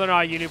see whether or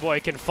not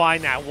Uniboy can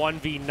find that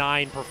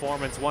 1v9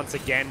 performance once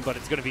again, but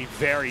it's going to be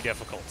very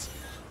difficult.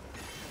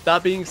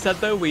 That being said,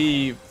 though,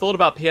 we thought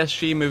about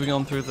PSG moving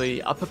on through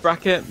the upper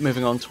bracket,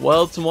 moving on to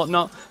Worlds and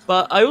whatnot,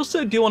 but I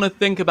also do want to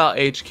think about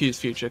AHQ's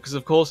future, because,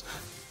 of course,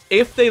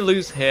 if they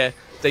lose here,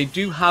 they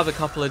do have a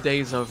couple of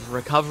days of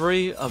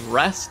recovery, of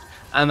rest,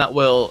 and that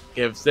will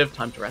give Ziv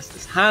time to rest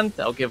his hand,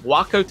 that'll give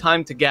Wako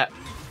time to get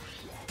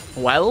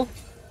well.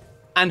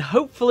 And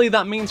hopefully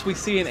that means we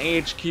see an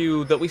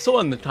AHQ that we saw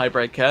in the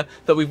tiebreaker,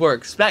 that we were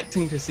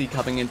expecting to see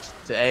coming into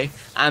today,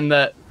 and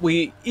that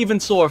we even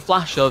saw a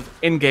flash of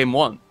in Game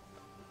 1.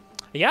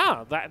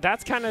 Yeah,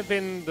 that's kind of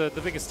been the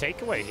biggest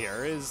takeaway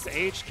here is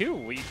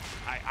AHQ.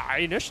 I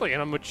initially,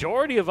 and a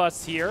majority of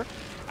us here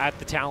at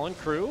the Talon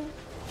crew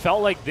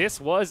felt like this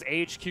was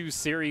AHQ's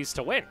series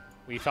to win.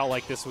 We felt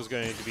like this was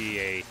going to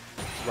be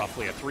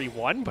roughly a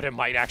 3-1, but it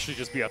might actually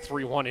just be a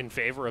 3-1 in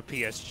favor of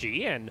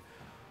PSG. And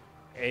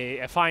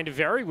I find it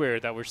very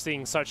weird that we're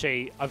seeing such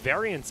a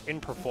variance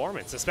in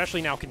performance,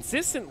 especially now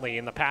consistently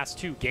in the past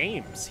 2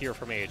 games here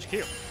from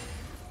AHQ.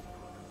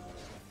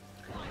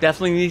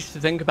 Definitely needs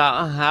to think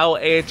about how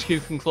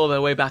AHQ can claw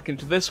their way back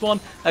into this one.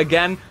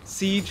 Again,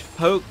 Siege,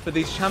 Poke, for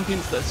these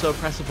champions that are so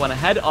impressive when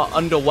ahead, are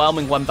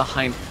underwhelming when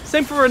behind.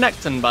 Same for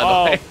Renekton, by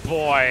the way. Oh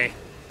boy.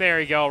 There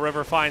you go.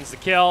 River finds the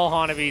kill.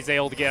 Hanabi's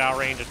able to get out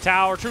range of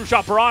tower. True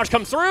Shot Barrage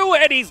comes through,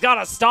 and he's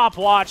got a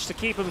stopwatch to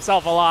keep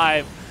himself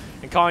alive.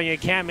 And Kanye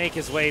can't make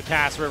his way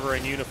past River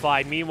and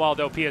Unified. Meanwhile,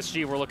 though,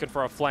 PSG were looking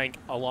for a flank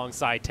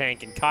alongside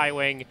Tank and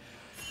Kaiwing.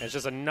 It's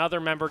just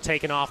another member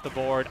taken off the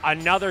board.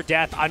 Another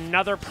death,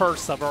 another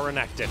purse of a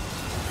Renekton.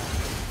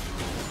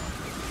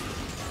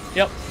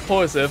 Yep,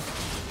 positive.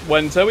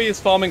 When Zoe is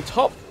farming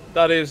top,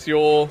 that is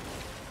your...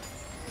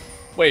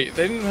 Wait,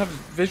 they didn't have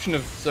vision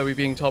of Zoe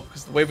being top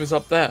because the wave was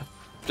up there.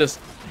 Just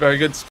very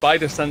good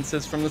spider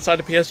senses from the side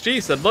of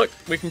PSG. Said, look,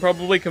 we can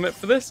probably commit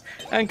for this.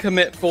 And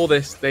commit for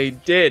this they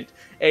did.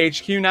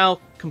 AHQ now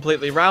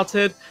completely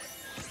routed.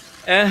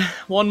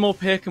 One more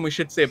pick and we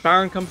should see a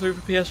Baron come through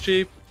for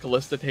PSG.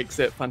 Kalista takes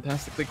it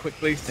fantastically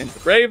quickly, same for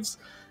Graves.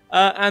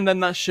 And then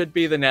that should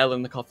be the nail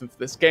in the coffin for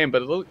this game.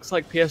 But it looks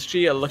like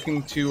PSG are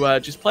looking to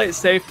just play it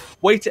safe,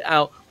 wait it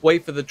out,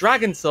 wait for the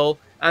Dragon Soul,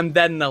 and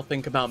then they'll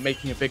think about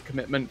making a big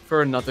commitment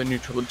for another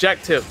neutral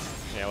objective.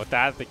 Yeah, with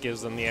that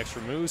gives them the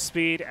extra move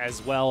speed,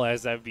 as well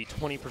as that would be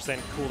 20%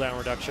 cooldown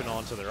reduction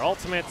onto their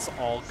ultimates.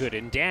 All good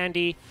and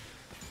dandy.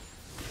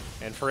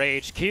 And for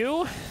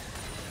AHQ,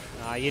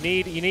 you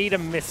need a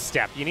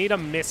misstep. You need a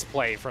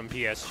misplay from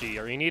PSG,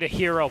 or you need a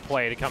hero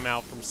play to come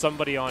out from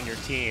somebody on your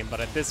team. But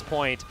at this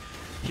point,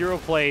 hero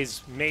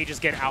plays may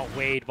just get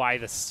outweighed by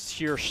the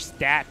sheer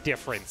stat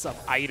difference of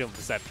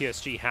items that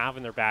PSG have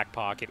in their back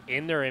pocket,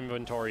 in their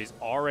inventories,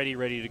 already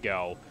ready to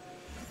go.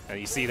 And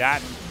you see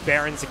that,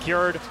 Baron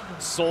secured,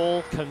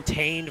 Soul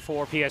contained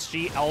for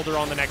PSG, Elder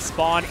on the next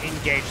spawn,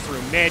 engaged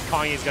through mid,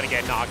 Kanye's gonna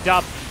get knocked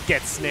up,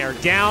 gets snared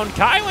down,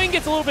 Kaiwing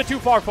gets a little bit too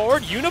far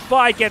forward,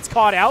 Unified gets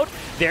caught out,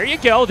 there you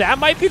go, that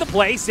might be the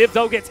play. Civ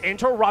though gets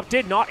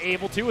interrupted, not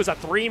able to, as a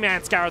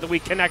 3-man Scour of the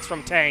Week connects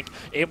from Tank,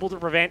 able to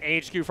prevent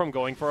AHQ from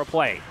going for a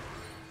play.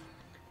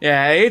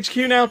 Yeah,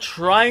 AHQ now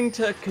trying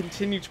to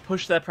continue to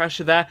push their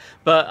pressure there,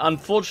 but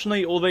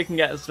unfortunately all they can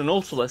get is the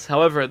Nautilus.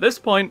 However, at this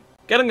point,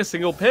 getting a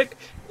single pick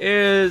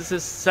is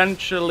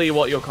essentially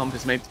what your comp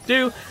is made to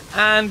do,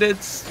 and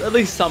it's at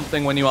least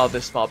something when you are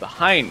this far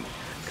behind.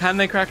 Can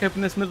they crack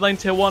open this mid lane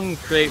tier 1 and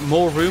create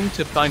more room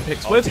to find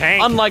picks with?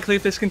 Tank. Unlikely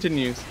if this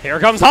continues. Here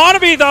comes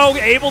Hanabi, though,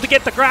 able to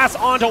get the grass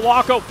onto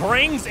Wako,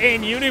 brings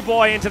in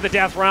Uniboy into the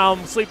death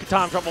realm. Sleepy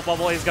Time Triple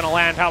Bubble is going to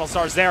land,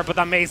 Battlestar's there, but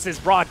the mace is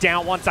brought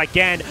down once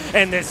again,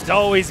 and this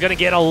Zoe's going to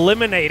get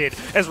eliminated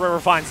as River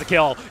finds the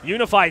kill.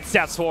 Unified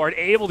steps forward,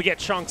 able to get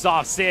chunks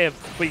off Civ,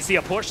 but you see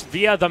a push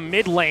via the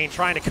mid lane,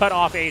 trying to cut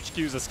off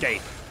HQ's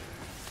escape.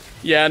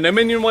 Yeah, no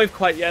minion wave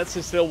quite yet,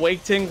 so still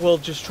waiting. We'll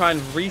just try and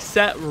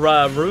reset,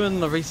 ruin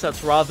the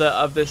resets rather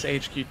of this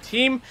HQ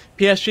team.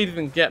 PSG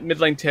didn't get mid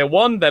lane tier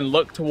 1, then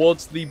look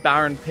towards the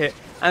Baron pit,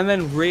 and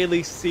then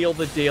really seal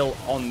the deal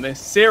on this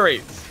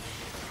series.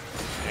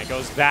 And it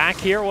goes back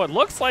here, what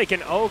looks like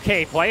an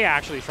okay play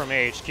actually from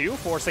AHQ,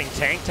 forcing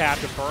Tank to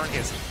have to burn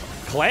his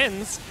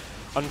cleanse.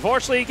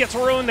 Unfortunately, he gets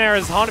ruined there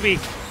as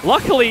Hanabi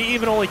luckily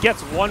even only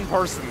gets one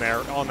person there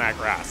on that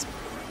grasp.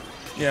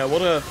 Yeah,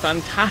 what a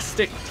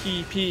fantastic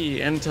TP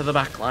into the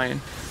backline.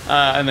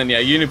 And then,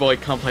 yeah,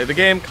 Uniboy can't play the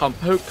game, can't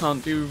poke,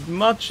 can't do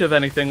much of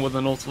anything with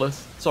the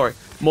Nautilus. Sorry,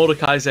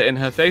 Mordekaiser in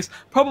her face.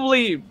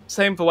 Probably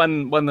same for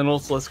when the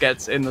Nautilus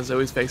gets in the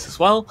Zoe's face as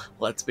well,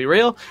 let's be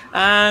real.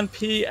 And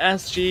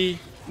PSG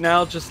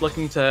now just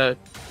looking to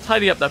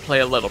tidy up their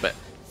play a little bit.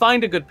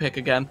 Find a good pick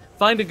again,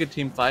 find a good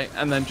team fight,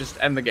 and then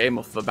just end the game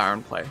off the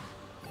Baron play.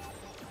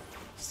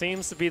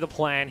 Seems to be the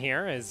plan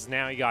here, as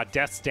now you got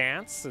Death's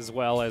Dance, as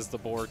well as the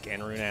Bork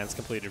and Runans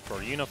completed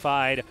for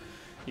Unified.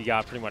 You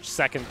got pretty much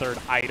second, third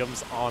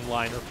items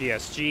online for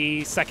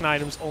PSG. Second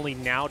items only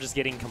now just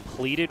getting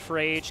completed for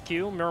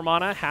AHQ.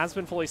 Miramana has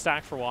been fully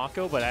stacked for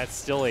Wako, but that's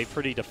still a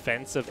pretty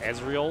defensive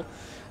Ezreal,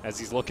 as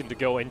he's looking to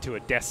go into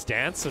a Death's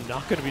Dance, so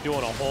not going to be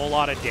doing a whole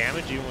lot of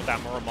damage even with that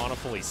Miramana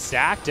fully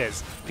stacked,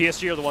 as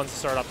PSG are the ones to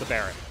start up the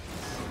Baron.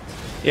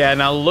 Yeah,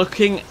 now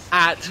looking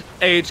at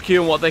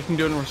AHQ and what they can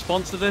do in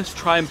response to this,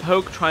 try and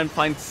poke, try and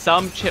find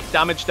some chip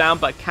damage down,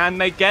 but can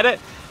they get it?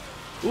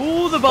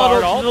 Ooh, the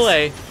bottle to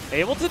delay.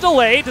 Able to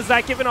delay. Does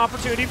that give an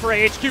opportunity for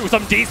AHQ?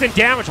 Some decent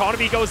damage.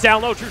 Hanabi goes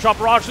down low. True Shot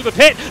Barrage through the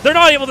pit. They're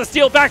not able to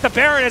steal back the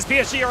Baron as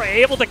PSG are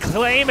able to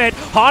claim it.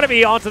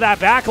 Hanabi onto that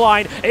back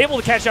line. Able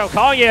to catch out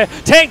Kanye.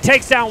 Tank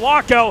takes down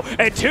Wako,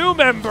 and 2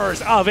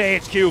 members of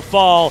AHQ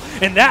fall.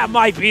 And that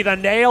might be the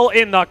nail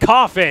in the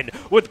coffin.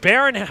 With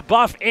Baron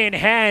buff in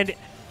hand,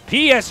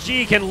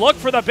 PSG can look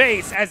for the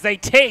base as they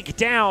take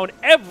down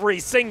every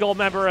single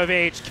member of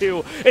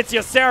AHQ. It's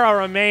Ysera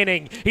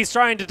remaining. He's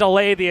trying to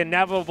delay the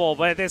inevitable,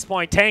 but at this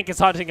point, Tank is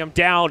hunting him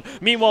down.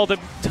 Meanwhile, the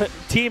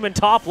team in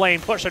top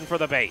lane pushing for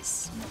the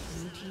base.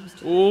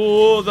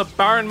 Ooh, the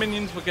Baron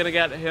minions were going to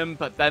get him,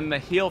 but then the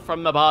heal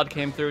from the Bard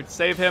came through to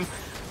save him.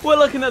 We're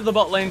looking at the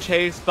bot lane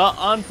chase, but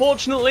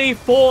unfortunately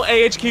for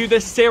AHQ,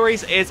 this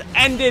series is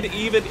ended,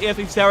 even if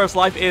Ysera's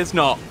life is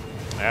not.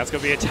 That's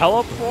going to be a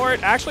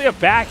teleport, actually a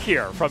back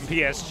here from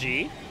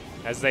PSG,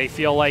 as they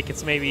feel like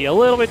it's maybe a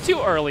little bit too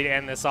early to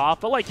end this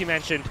off. But like you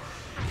mentioned,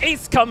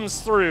 ace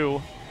comes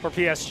through for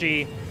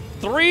PSG,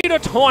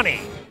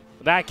 3-20,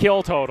 that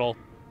kill total.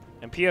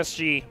 And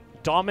PSG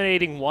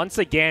dominating once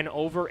again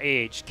over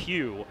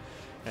AHQ,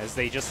 as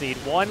they just need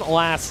one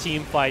last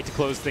team fight to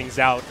close things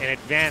out and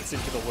advance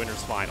into the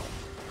winner's final.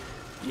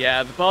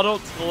 Yeah, the bot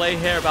ult delay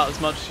here about as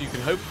much as you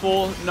can hope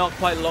for. Not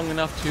quite long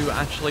enough to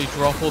actually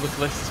drop all the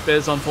Calista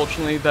Spears,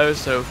 unfortunately, though,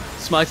 so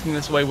smiting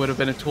this away would have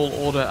been a tall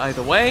order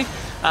either way.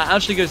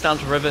 Ashley goes down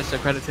to River, so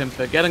credit him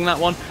for getting that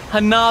one.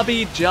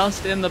 Hanabi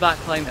just in the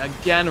backline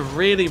again.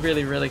 Really,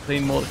 really, really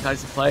clean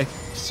Mordekaiser play.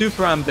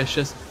 Super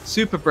ambitious,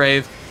 super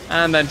brave,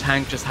 and then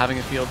Tank just having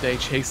a field day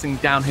chasing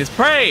down his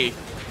prey.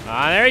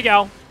 There you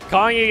go.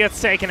 Kongyi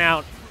gets taken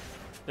out.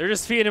 They're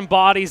just feeding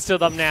bodies to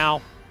them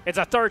now. It's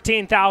a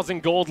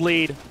 13,000 gold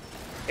lead.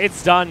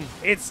 It's done.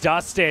 It's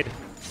dusted.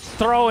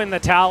 Throw in the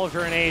towel if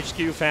you're an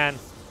AHQ fan,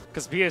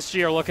 because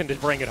PSG are looking to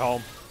bring it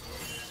home.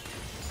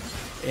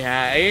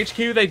 Yeah,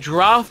 AHQ, they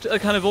draft a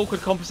kind of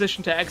awkward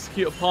composition to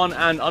execute upon,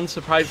 and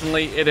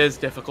unsurprisingly, it is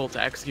difficult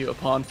to execute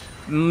upon.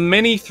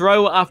 Mini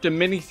throw after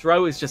mini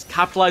throw is just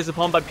capitalized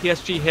upon by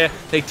PSG here.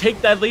 They take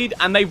their lead,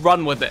 and they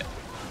run with it.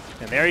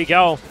 And there you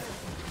go.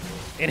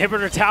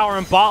 Inhibitor tower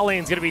and bot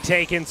lane is going to be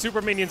taken.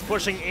 Super minions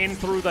pushing in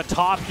through the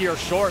top here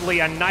shortly.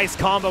 A nice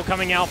combo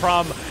coming out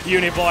from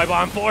Uniboy,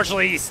 but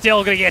unfortunately he's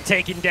still going to get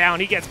taken down.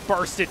 He gets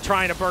bursted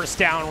trying to burst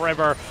down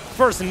River.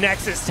 First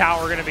Nexus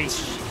tower going to be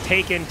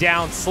taken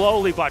down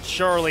slowly but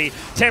surely.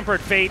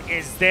 Tempered Fate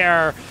is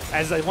there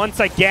as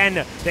once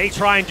again they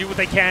try and do what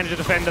they can to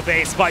defend the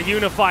base, but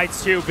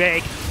Unified's too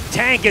big.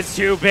 Tank is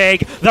too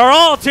big. They're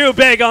all too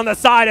big on the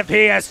side of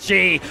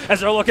PSG as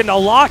they're looking to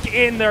lock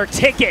in their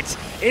ticket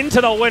into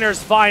the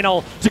winner's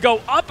final to go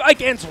up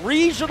against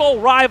regional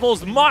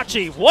rivals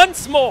Machi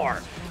once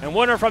more. And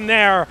winner from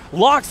there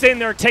locks in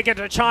their ticket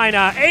to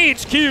China.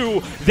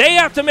 AHQ, they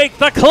have to make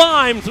the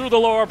climb through the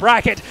lower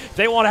bracket if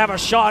they want to have a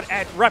shot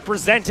at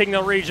representing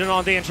the region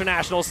on the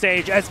international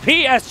stage, as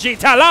PSG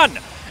Talon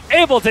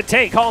able to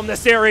take home the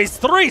series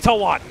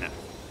 3-1.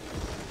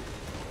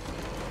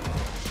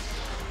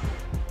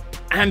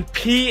 And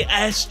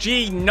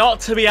PSG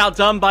not to be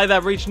outdone by their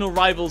regional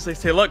rivals. They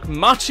say, look,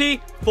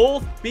 Machi,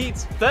 4th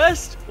beats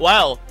 1st.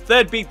 Well,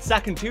 3rd beats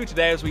 2nd too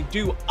today, as we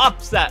do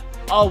upset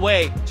our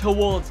way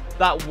towards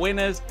that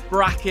winner's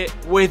bracket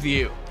with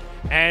you.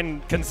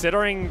 And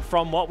considering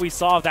from what we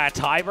saw of that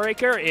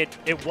tiebreaker,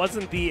 it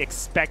wasn't the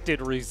expected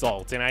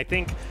result. And I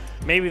think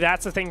maybe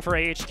that's the thing for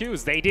AHQ,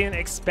 is they didn't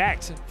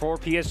expect for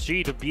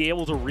PSG to be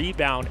able to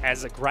rebound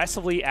as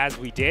aggressively as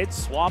we did,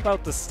 swap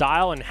out the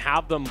style and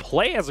have them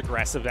play as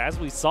aggressive as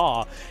we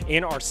saw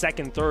in our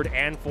 2nd, 3rd,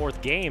 and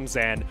 4th games.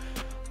 And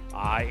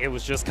it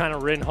was just kind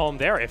of written home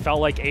there. It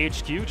felt like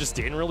AHQ just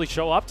didn't really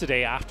show up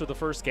today after the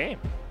first game.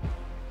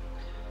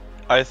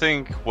 I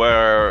think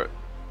where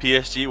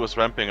PSG was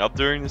ramping up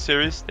during the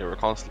series, they were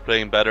constantly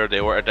playing better, they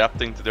were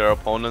adapting to their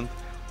opponent,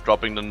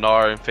 dropping the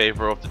Gnar in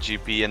favor of the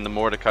GP and the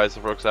Mordekaiser,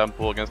 for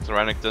example, against the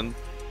Renekton.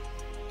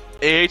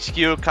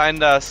 AHQ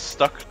kinda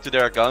stuck to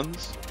their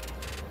guns,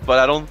 but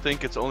I don't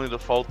think it's only the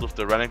fault of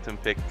the Renekton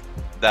pick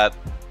that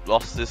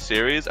lost this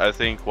series. I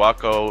think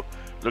Wako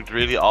looked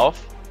really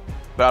off,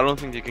 but I don't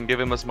think you can give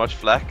him as much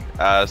flack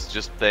as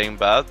just playing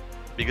bad,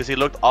 because he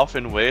looked off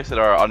in ways that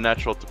are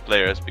unnatural to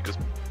players, because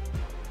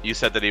you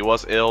said that he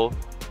was ill,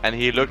 and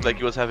he looked like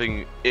he was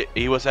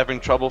having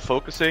trouble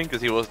focusing,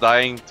 because he was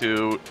dying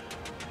to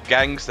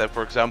ganks that,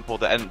 for example,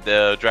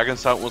 the dragon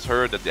sound was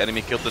heard, that the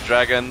enemy killed the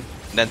dragon,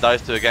 and then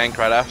dies to a gank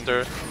right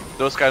after.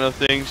 Those kind of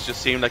things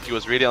just seemed like he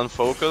was really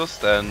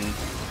unfocused, and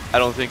I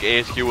don't think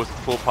AHQ was at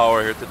full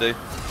power here today.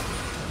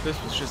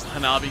 This was just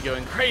Hanabi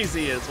going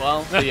crazy as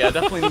well. So yeah,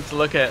 definitely need to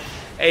look at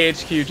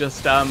AHQ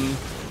just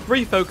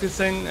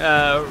refocusing,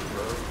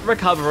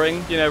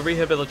 recovering, you know,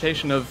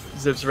 rehabilitation of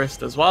Ziv's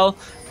wrist as well.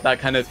 That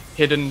kind of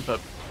hidden but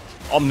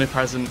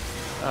omnipresent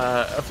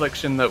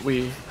affliction that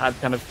we had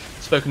kind of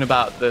spoken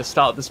about at the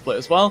start of the split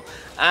as well.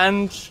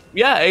 And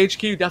yeah,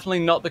 AHQ definitely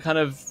not the kind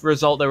of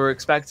result they were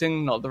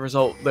expecting, not the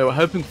result they were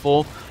hoping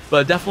for,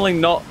 but definitely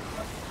not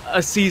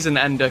a season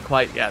ender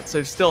quite yet.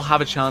 So still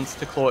have a chance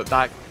to claw it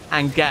back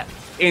and get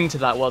into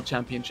that World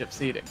Championship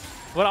seeding.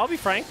 But I'll be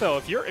frank though,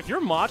 if you're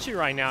Machi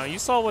right now, you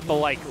saw what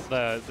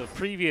the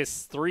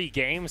previous 3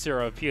 games here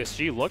of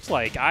PSG looked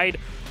like.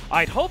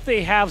 I'd hope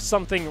they have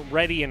something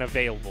ready and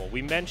available.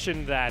 We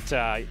mentioned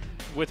that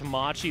with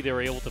Machi, they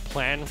were able to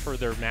plan for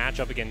their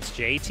matchup against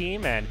J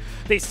Team, and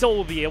they still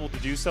will be able to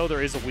do so.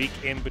 There is a week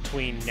in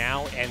between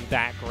now and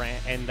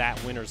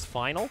that winner's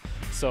final,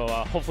 so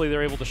hopefully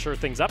they're able to shore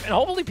things up, and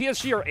hopefully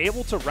PSG are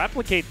able to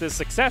replicate this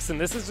success, and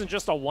this isn't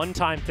just a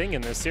one-time thing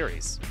in this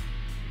series.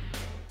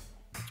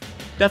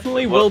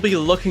 Definitely will be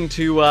looking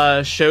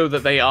to show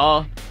that they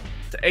are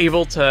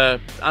able to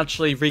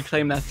actually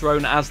reclaim their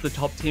throne as the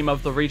top team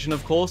of the region,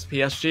 of course,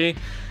 PSG.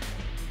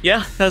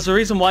 Yeah, there's a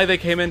reason why they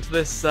came into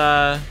this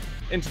as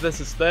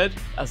third,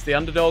 as the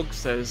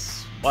underdogs,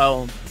 as,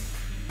 well,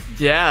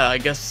 yeah, I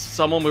guess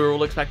someone we were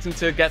all expecting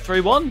to get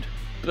 3-1.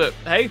 But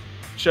hey,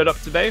 showed up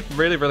today,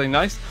 really, really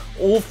nice.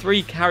 All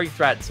three carry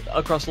threats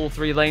across all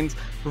three lanes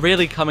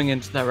really coming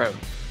into their own.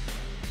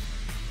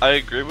 I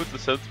agree with the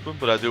sentiment,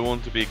 but I do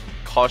want to be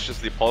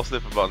cautiously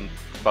positive about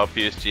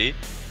PSG.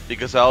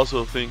 Because I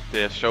also think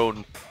they have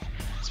shown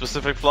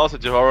specific flaws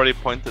that you've already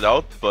pointed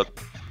out, but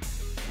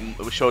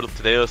we showed it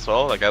today as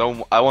well. Like I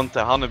want the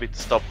Hanabi to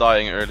stop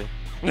dying early.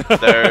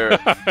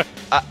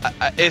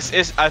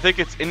 I think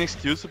it's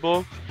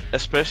inexcusable,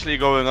 especially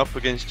going up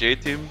against J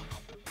Team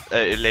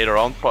later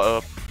on,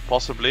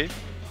 possibly,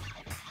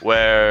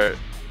 where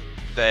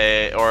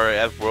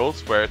at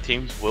Worlds where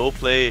teams will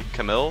play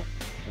Camille,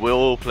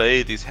 will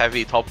play these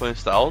heavy top lane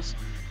styles,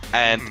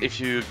 and if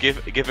you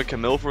give a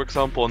Camille, for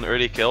example, an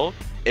early kill,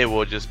 it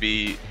will just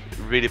be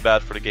really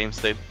bad for the game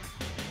state.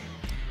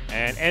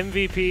 And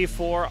MVP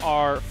for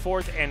our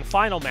fourth and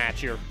final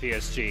match here for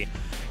PSG.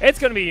 It's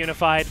going to be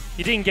Unified.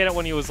 He didn't get it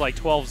when he was like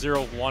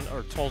 12-0-1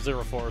 or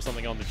 12-0-4 or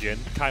something on the Jhin.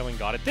 Kaiwing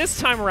got it. This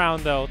time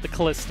around, though, the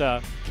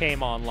Kalista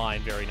came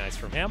online. Very nice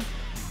from him.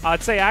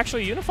 I'd say,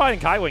 actually, Unified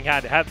and Kaiwing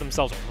had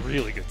themselves a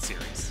really good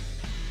series.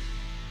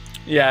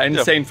 Yeah,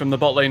 insane from the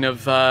bot lane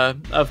of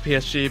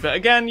PSG. But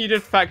again, you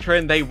did factor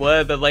in they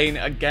were the lane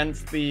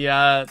against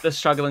the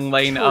struggling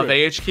lane of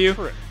AHQ.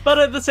 True. But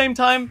at the same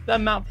time, their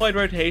map-wide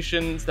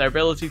rotations, their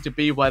ability to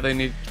be where they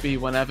needed to be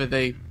whenever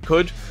they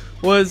could,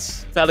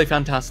 was fairly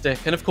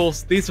fantastic. And of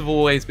course, these have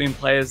always been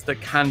players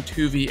that can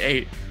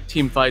 2v8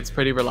 team fights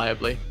pretty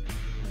reliably.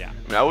 Yeah,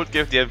 I mean, I would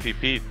give the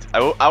MVP.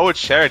 I would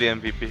share the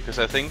MVP because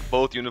I think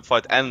both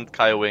Unified and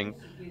Kaiwing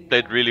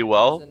played really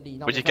well,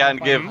 but you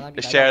can't give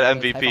a shared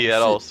MVP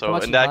at all, so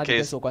in that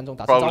case,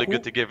 probably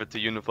good to give it to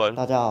Unified.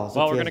 Well,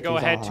 we're going to go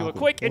ahead to a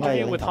quick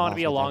interview with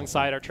Hanabi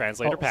alongside our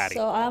translator, Patty.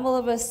 So I'm a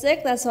little bit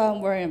sick, that's why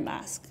I'm wearing a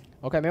mask.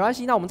 OK， 没关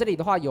系。那我们这里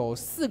的话有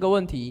4个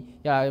问题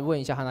要来问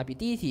一下Hanabi。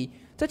第一题，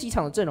这几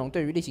场的阵容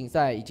对于例行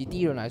赛以及第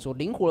一轮来说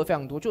灵活了非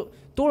常多，就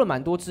多了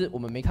蛮多支我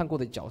们没看过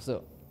的角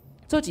色。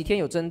这几天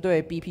有针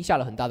对 BP 下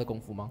了很大的功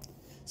夫吗？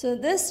 So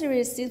this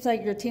series seems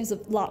like your team's a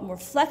lot more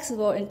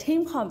flexible in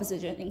team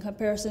composition in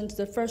comparison to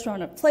the first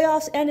round of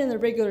playoffs and in the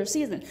regular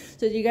season.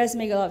 So do you guys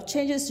make a lot of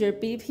changes to your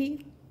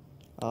BP?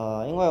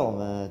 因为我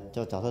们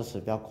就角色池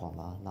比较广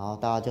嘛，然后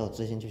大家就有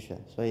自信去选，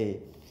所以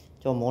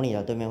就模拟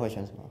了对面会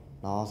选什么，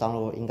然后上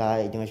路应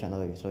该一定会选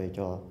鳄鱼，所以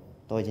就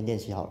都已经练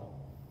习好了。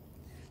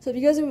 So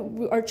because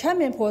our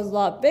champion pool is a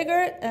lot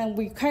bigger, and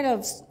we kind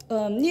of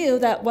knew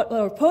that what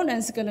our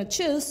opponent's going to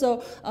choose,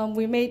 so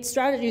we made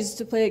strategies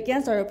to play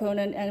against our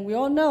opponent, and we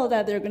all know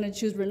that they're going to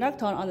choose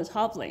Renekton on the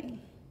top lane.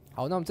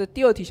 好，那我们这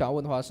第二题想要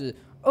问的话是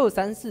，2、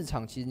3、4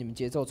场其实你们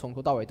节奏从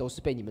头到尾都是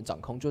被你们掌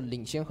控，就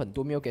领先很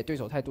多，没有给对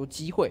手太多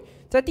机会。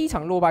在第一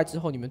场落败之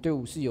后，你们队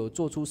伍是有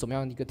做出什么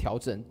样的一个调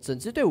整？整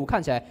支队伍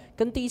看起来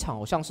跟第一场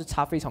好像是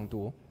差非常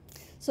多。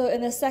So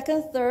in the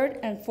second, third,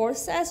 and fourth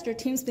sets, your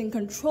team's been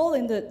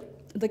controlling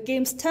the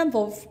game's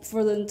tempo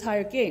for the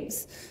entire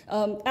games.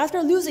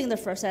 After losing the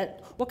first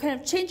set, what kind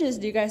of changes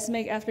do you guys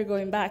make after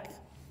going back?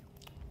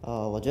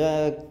 我觉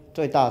得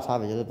最大的差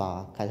别就是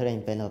把凯特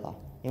琳 ban 了吧，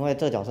因为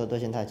这个角色对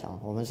线太强，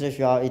我们是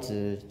需要一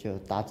直就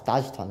打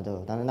起团的队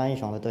伍，但是那英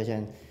雄的对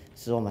线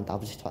使我们打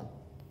不起团。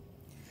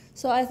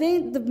 So I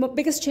think the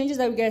biggest changes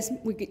that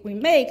we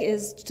make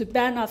is to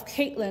ban off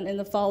Caitlyn in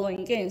the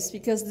following games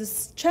because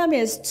this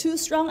champion is too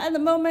strong at the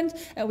moment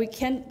and we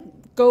can't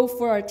go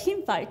for our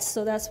team fights,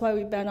 so that's why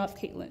we ban off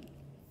Caitlyn.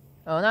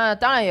 那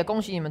当然也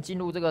恭喜你们进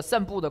入这个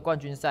胜部的冠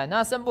军赛。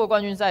那胜部的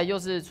冠军赛又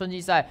是春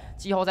季赛、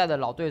季后赛的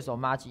老对手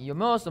马吉，有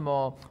没有什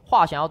么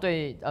话想要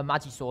对马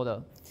吉说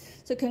的？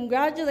 So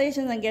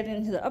congratulations on getting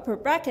into the upper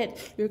bracket.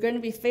 You're going to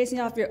be facing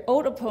off your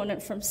old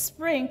opponent from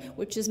spring,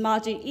 which is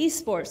Maji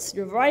Esports,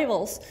 your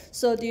rivals.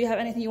 So do you have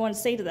anything you want to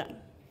say to them?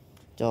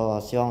 就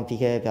希望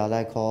PK 不要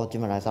再 call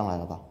金门来上来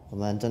了吧，我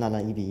们真的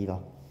能1比1吧。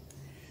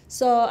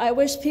 So I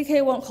wish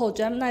PK won't call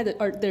Gemini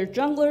their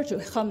jungler to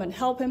come and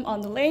help him on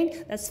the lane.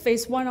 Let's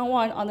face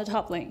one-on-one on the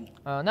top lane.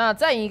 那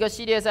再赢一个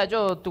系列赛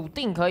就笃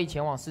定可以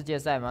前往世界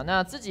赛嘛？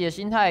那自己的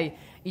心态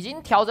已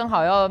经调整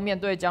好，要面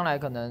对将来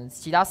可能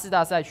其他4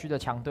大赛区的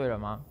强队了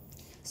吗？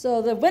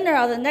 So the winner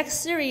of the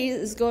next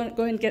series is going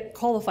to get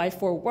qualified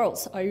for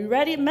Worlds. Are you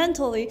ready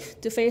mentally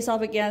to face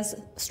off against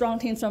strong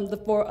teams from the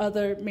 4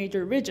 other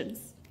major regions?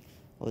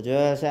 我觉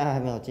得现在还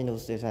没有进入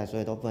世界赛，所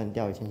以都不能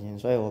掉以轻心，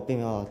所以我并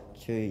没有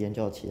去研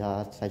究其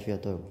他赛区的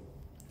队伍。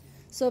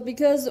 So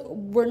because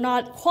we're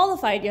not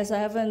qualified yet, so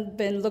I haven't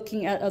been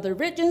looking at other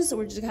regions.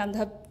 We're just going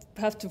to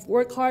have to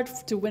work hard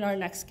to win our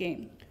next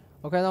game.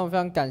 OK， 那我们非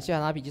常感谢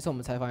韩拉比接受我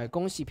们采访，也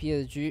恭喜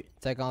PSG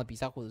在刚刚的比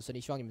赛获得胜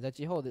利，希望你们在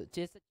今后的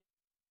接赛。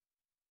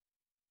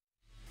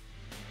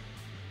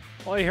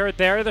Well, you heard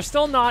there, they're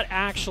still not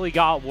actually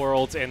got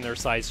Worlds in their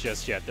sights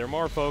just yet. They're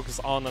more focused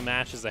on the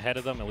matches ahead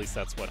of them. At least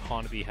that's what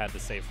Hanabi had to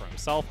say for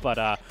himself. But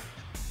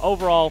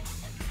overall,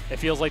 it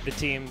feels like the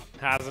team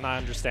has an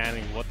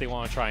understanding of what they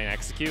want to try and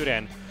execute.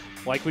 And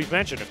like we've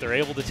mentioned, if they're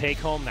able to take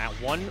home that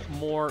one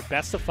more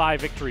best-of-5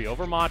 victory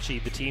over Machi,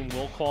 the team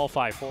will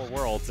qualify for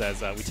Worlds. As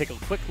we take a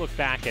quick look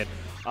back at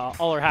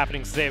all our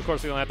happenings today. Of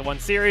course, we only had the one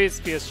series.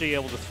 PSG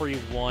able to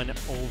 3-1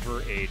 over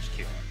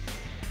AHQ.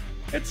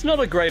 It's not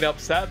a great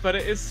upset, but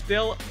it is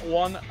still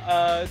one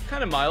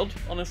kind of mild,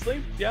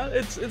 honestly. Yeah,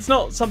 it's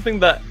not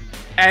something that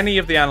any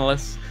of the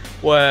analysts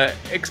were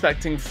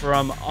expecting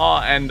from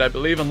our end, I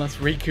believe, unless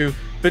Riku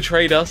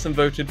betrayed us and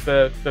voted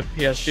for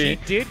PSG. She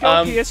did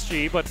go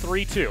PSG, but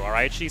 3-2, all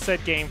right? She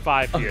said Game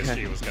 5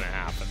 PSG was going to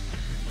happen.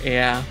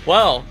 Yeah,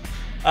 well,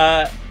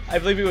 I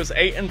believe it was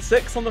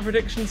 8-6 on the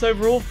predictions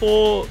overall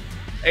for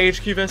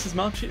AHQ versus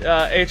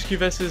AHQ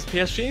versus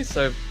PSG,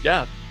 so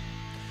yeah,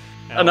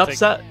 an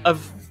upset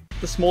of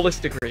the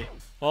smallest degree.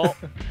 Well,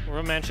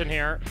 we'll mention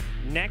here,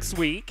 next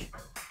week,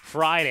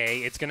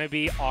 Friday, it's going to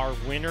be our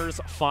winners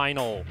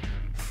final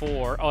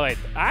for... Oh, wait,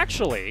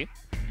 actually,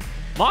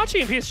 Machi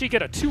and PSG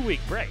get a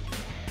 2-week break.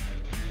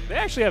 They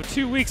actually have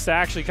 2 weeks to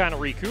actually kind of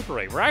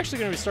recuperate. We're actually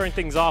going to be starting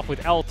things off with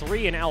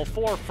L3 and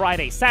L4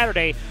 Friday,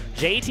 Saturday,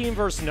 J-Team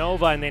versus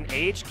Nova, and then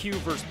AHQ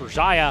versus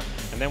Berjaya,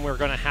 and then we're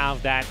going to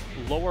have that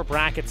lower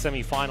bracket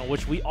semifinal,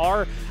 which we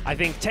are, I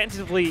think,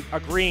 tentatively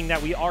agreeing that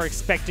we are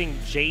expecting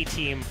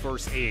J-Team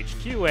versus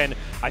AHQ, and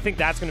I think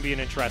that's going to be an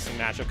interesting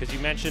matchup, because you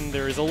mentioned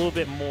there is a little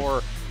bit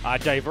more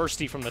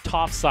diversity from the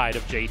top side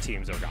of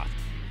J-Team, Zergoth.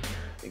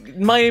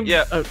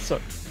 Oh,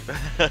 sorry.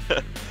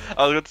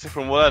 I was going to say,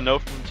 from what I know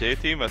from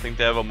J-Team, I think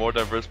they have a more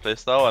diverse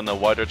playstyle and a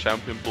wider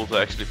champion pool to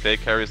actually play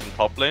carries in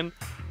top lane,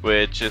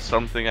 which is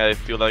something I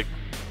feel like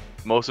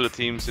most of the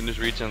teams in this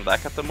region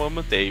lack at the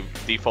moment. They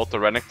default to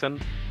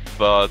Renekton,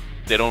 but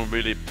they don't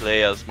really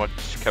play as much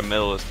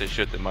Camille as they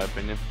should, in my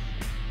opinion.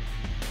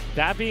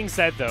 That being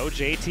said, though,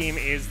 J-Team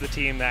is the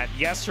team that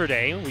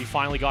yesterday we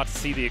finally got to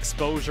see the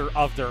exposure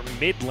of their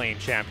mid lane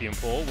champion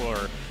pool,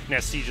 where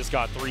Nessie just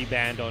got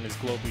 3-banned on his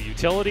global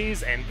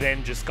utilities and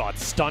then just got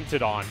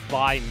stunted on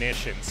by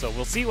Mission. So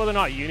we'll see whether or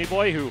not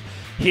Uniboy, who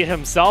he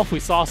himself, we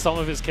saw some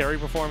of his carry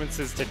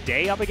performances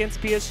today up against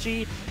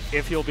PSG,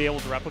 if he'll be able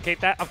to replicate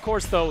that. Of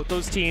course, though,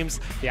 those teams,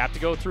 they have to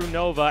go through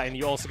Nova, and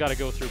you also got to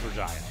go through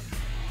Berjaya.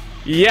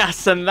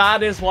 Yes, and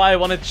that is why I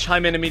wanted to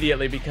chime in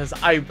immediately, because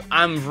I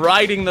am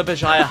riding the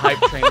Berjaya hype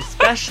train,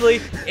 especially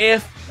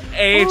if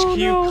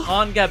AHQ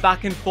can't get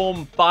back in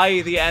form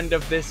by the end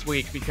of this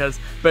week, because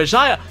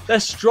Berjaya, their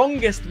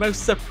strongest,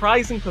 most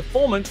surprising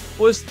performance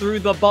was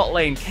through the bot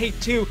lane.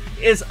 K2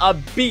 is a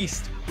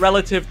beast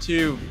relative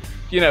to,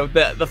 you know,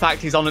 the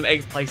fact he's on an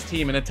 8th place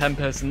team in a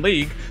 10-person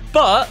league,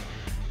 but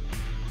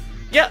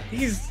yeah,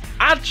 he's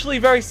actually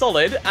very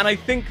solid, and I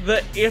think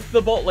that if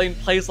the bot lane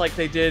plays like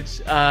they did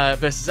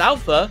versus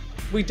Alpha,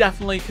 we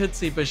definitely could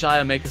see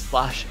Berjaya make a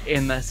splash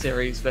in their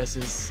series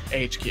versus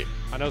AHQ.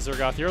 I know,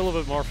 Zergoth, you're a little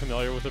bit more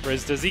familiar with the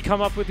Briz. Does he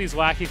come up with these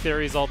wacky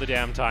theories all the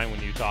damn time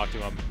when you talk to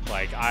him?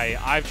 Like,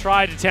 I've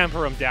tried to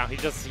temper him down. He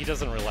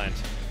doesn't relent.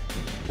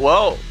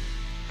 Well,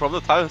 from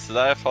the times that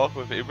I've talked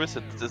with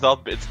Ibris,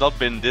 it's not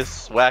been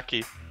this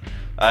wacky.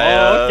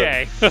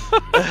 Okay.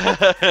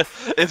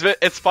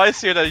 It's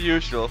spicier than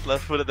usual,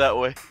 let's put it that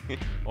way.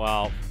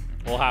 Well,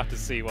 we'll have to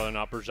see whether or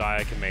not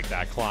Berjaya can make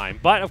that climb.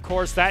 But, of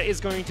course, that is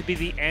going to be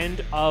the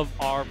end of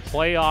our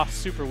playoff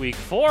Super Week.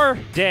 4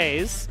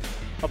 days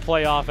of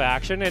playoff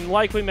action. And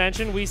like we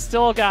mentioned, we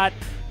still got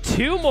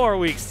 2 more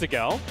weeks to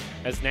go,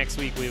 as next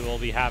week we will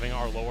be having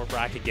our lower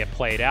bracket get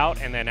played out,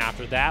 and then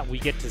after that we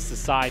get to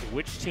decide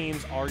which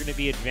teams are going to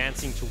be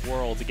advancing to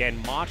Worlds.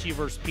 Again, Machi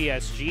versus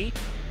PSG.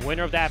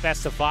 Winner of that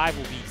best of 5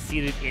 will be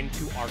seeded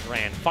into our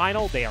grand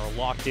final. They are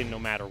locked in no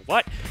matter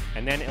what,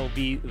 and then it'll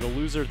be the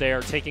loser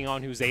there taking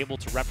on who's able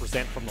to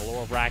represent from the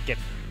lower bracket.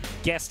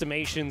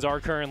 Guesstimations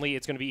are currently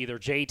it's going to be either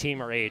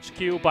J-Team or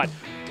AHQ, but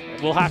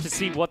we'll have to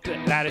see what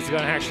that is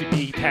going to actually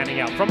be panning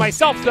out. From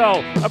myself,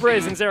 though,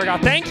 Abriz and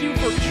Zeragoth, thank you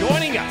for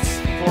joining us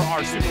for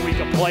our Super Week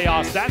of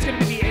Playoffs. That's going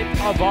to be the end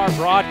of our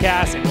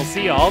broadcast, and we'll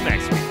see you all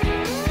next week.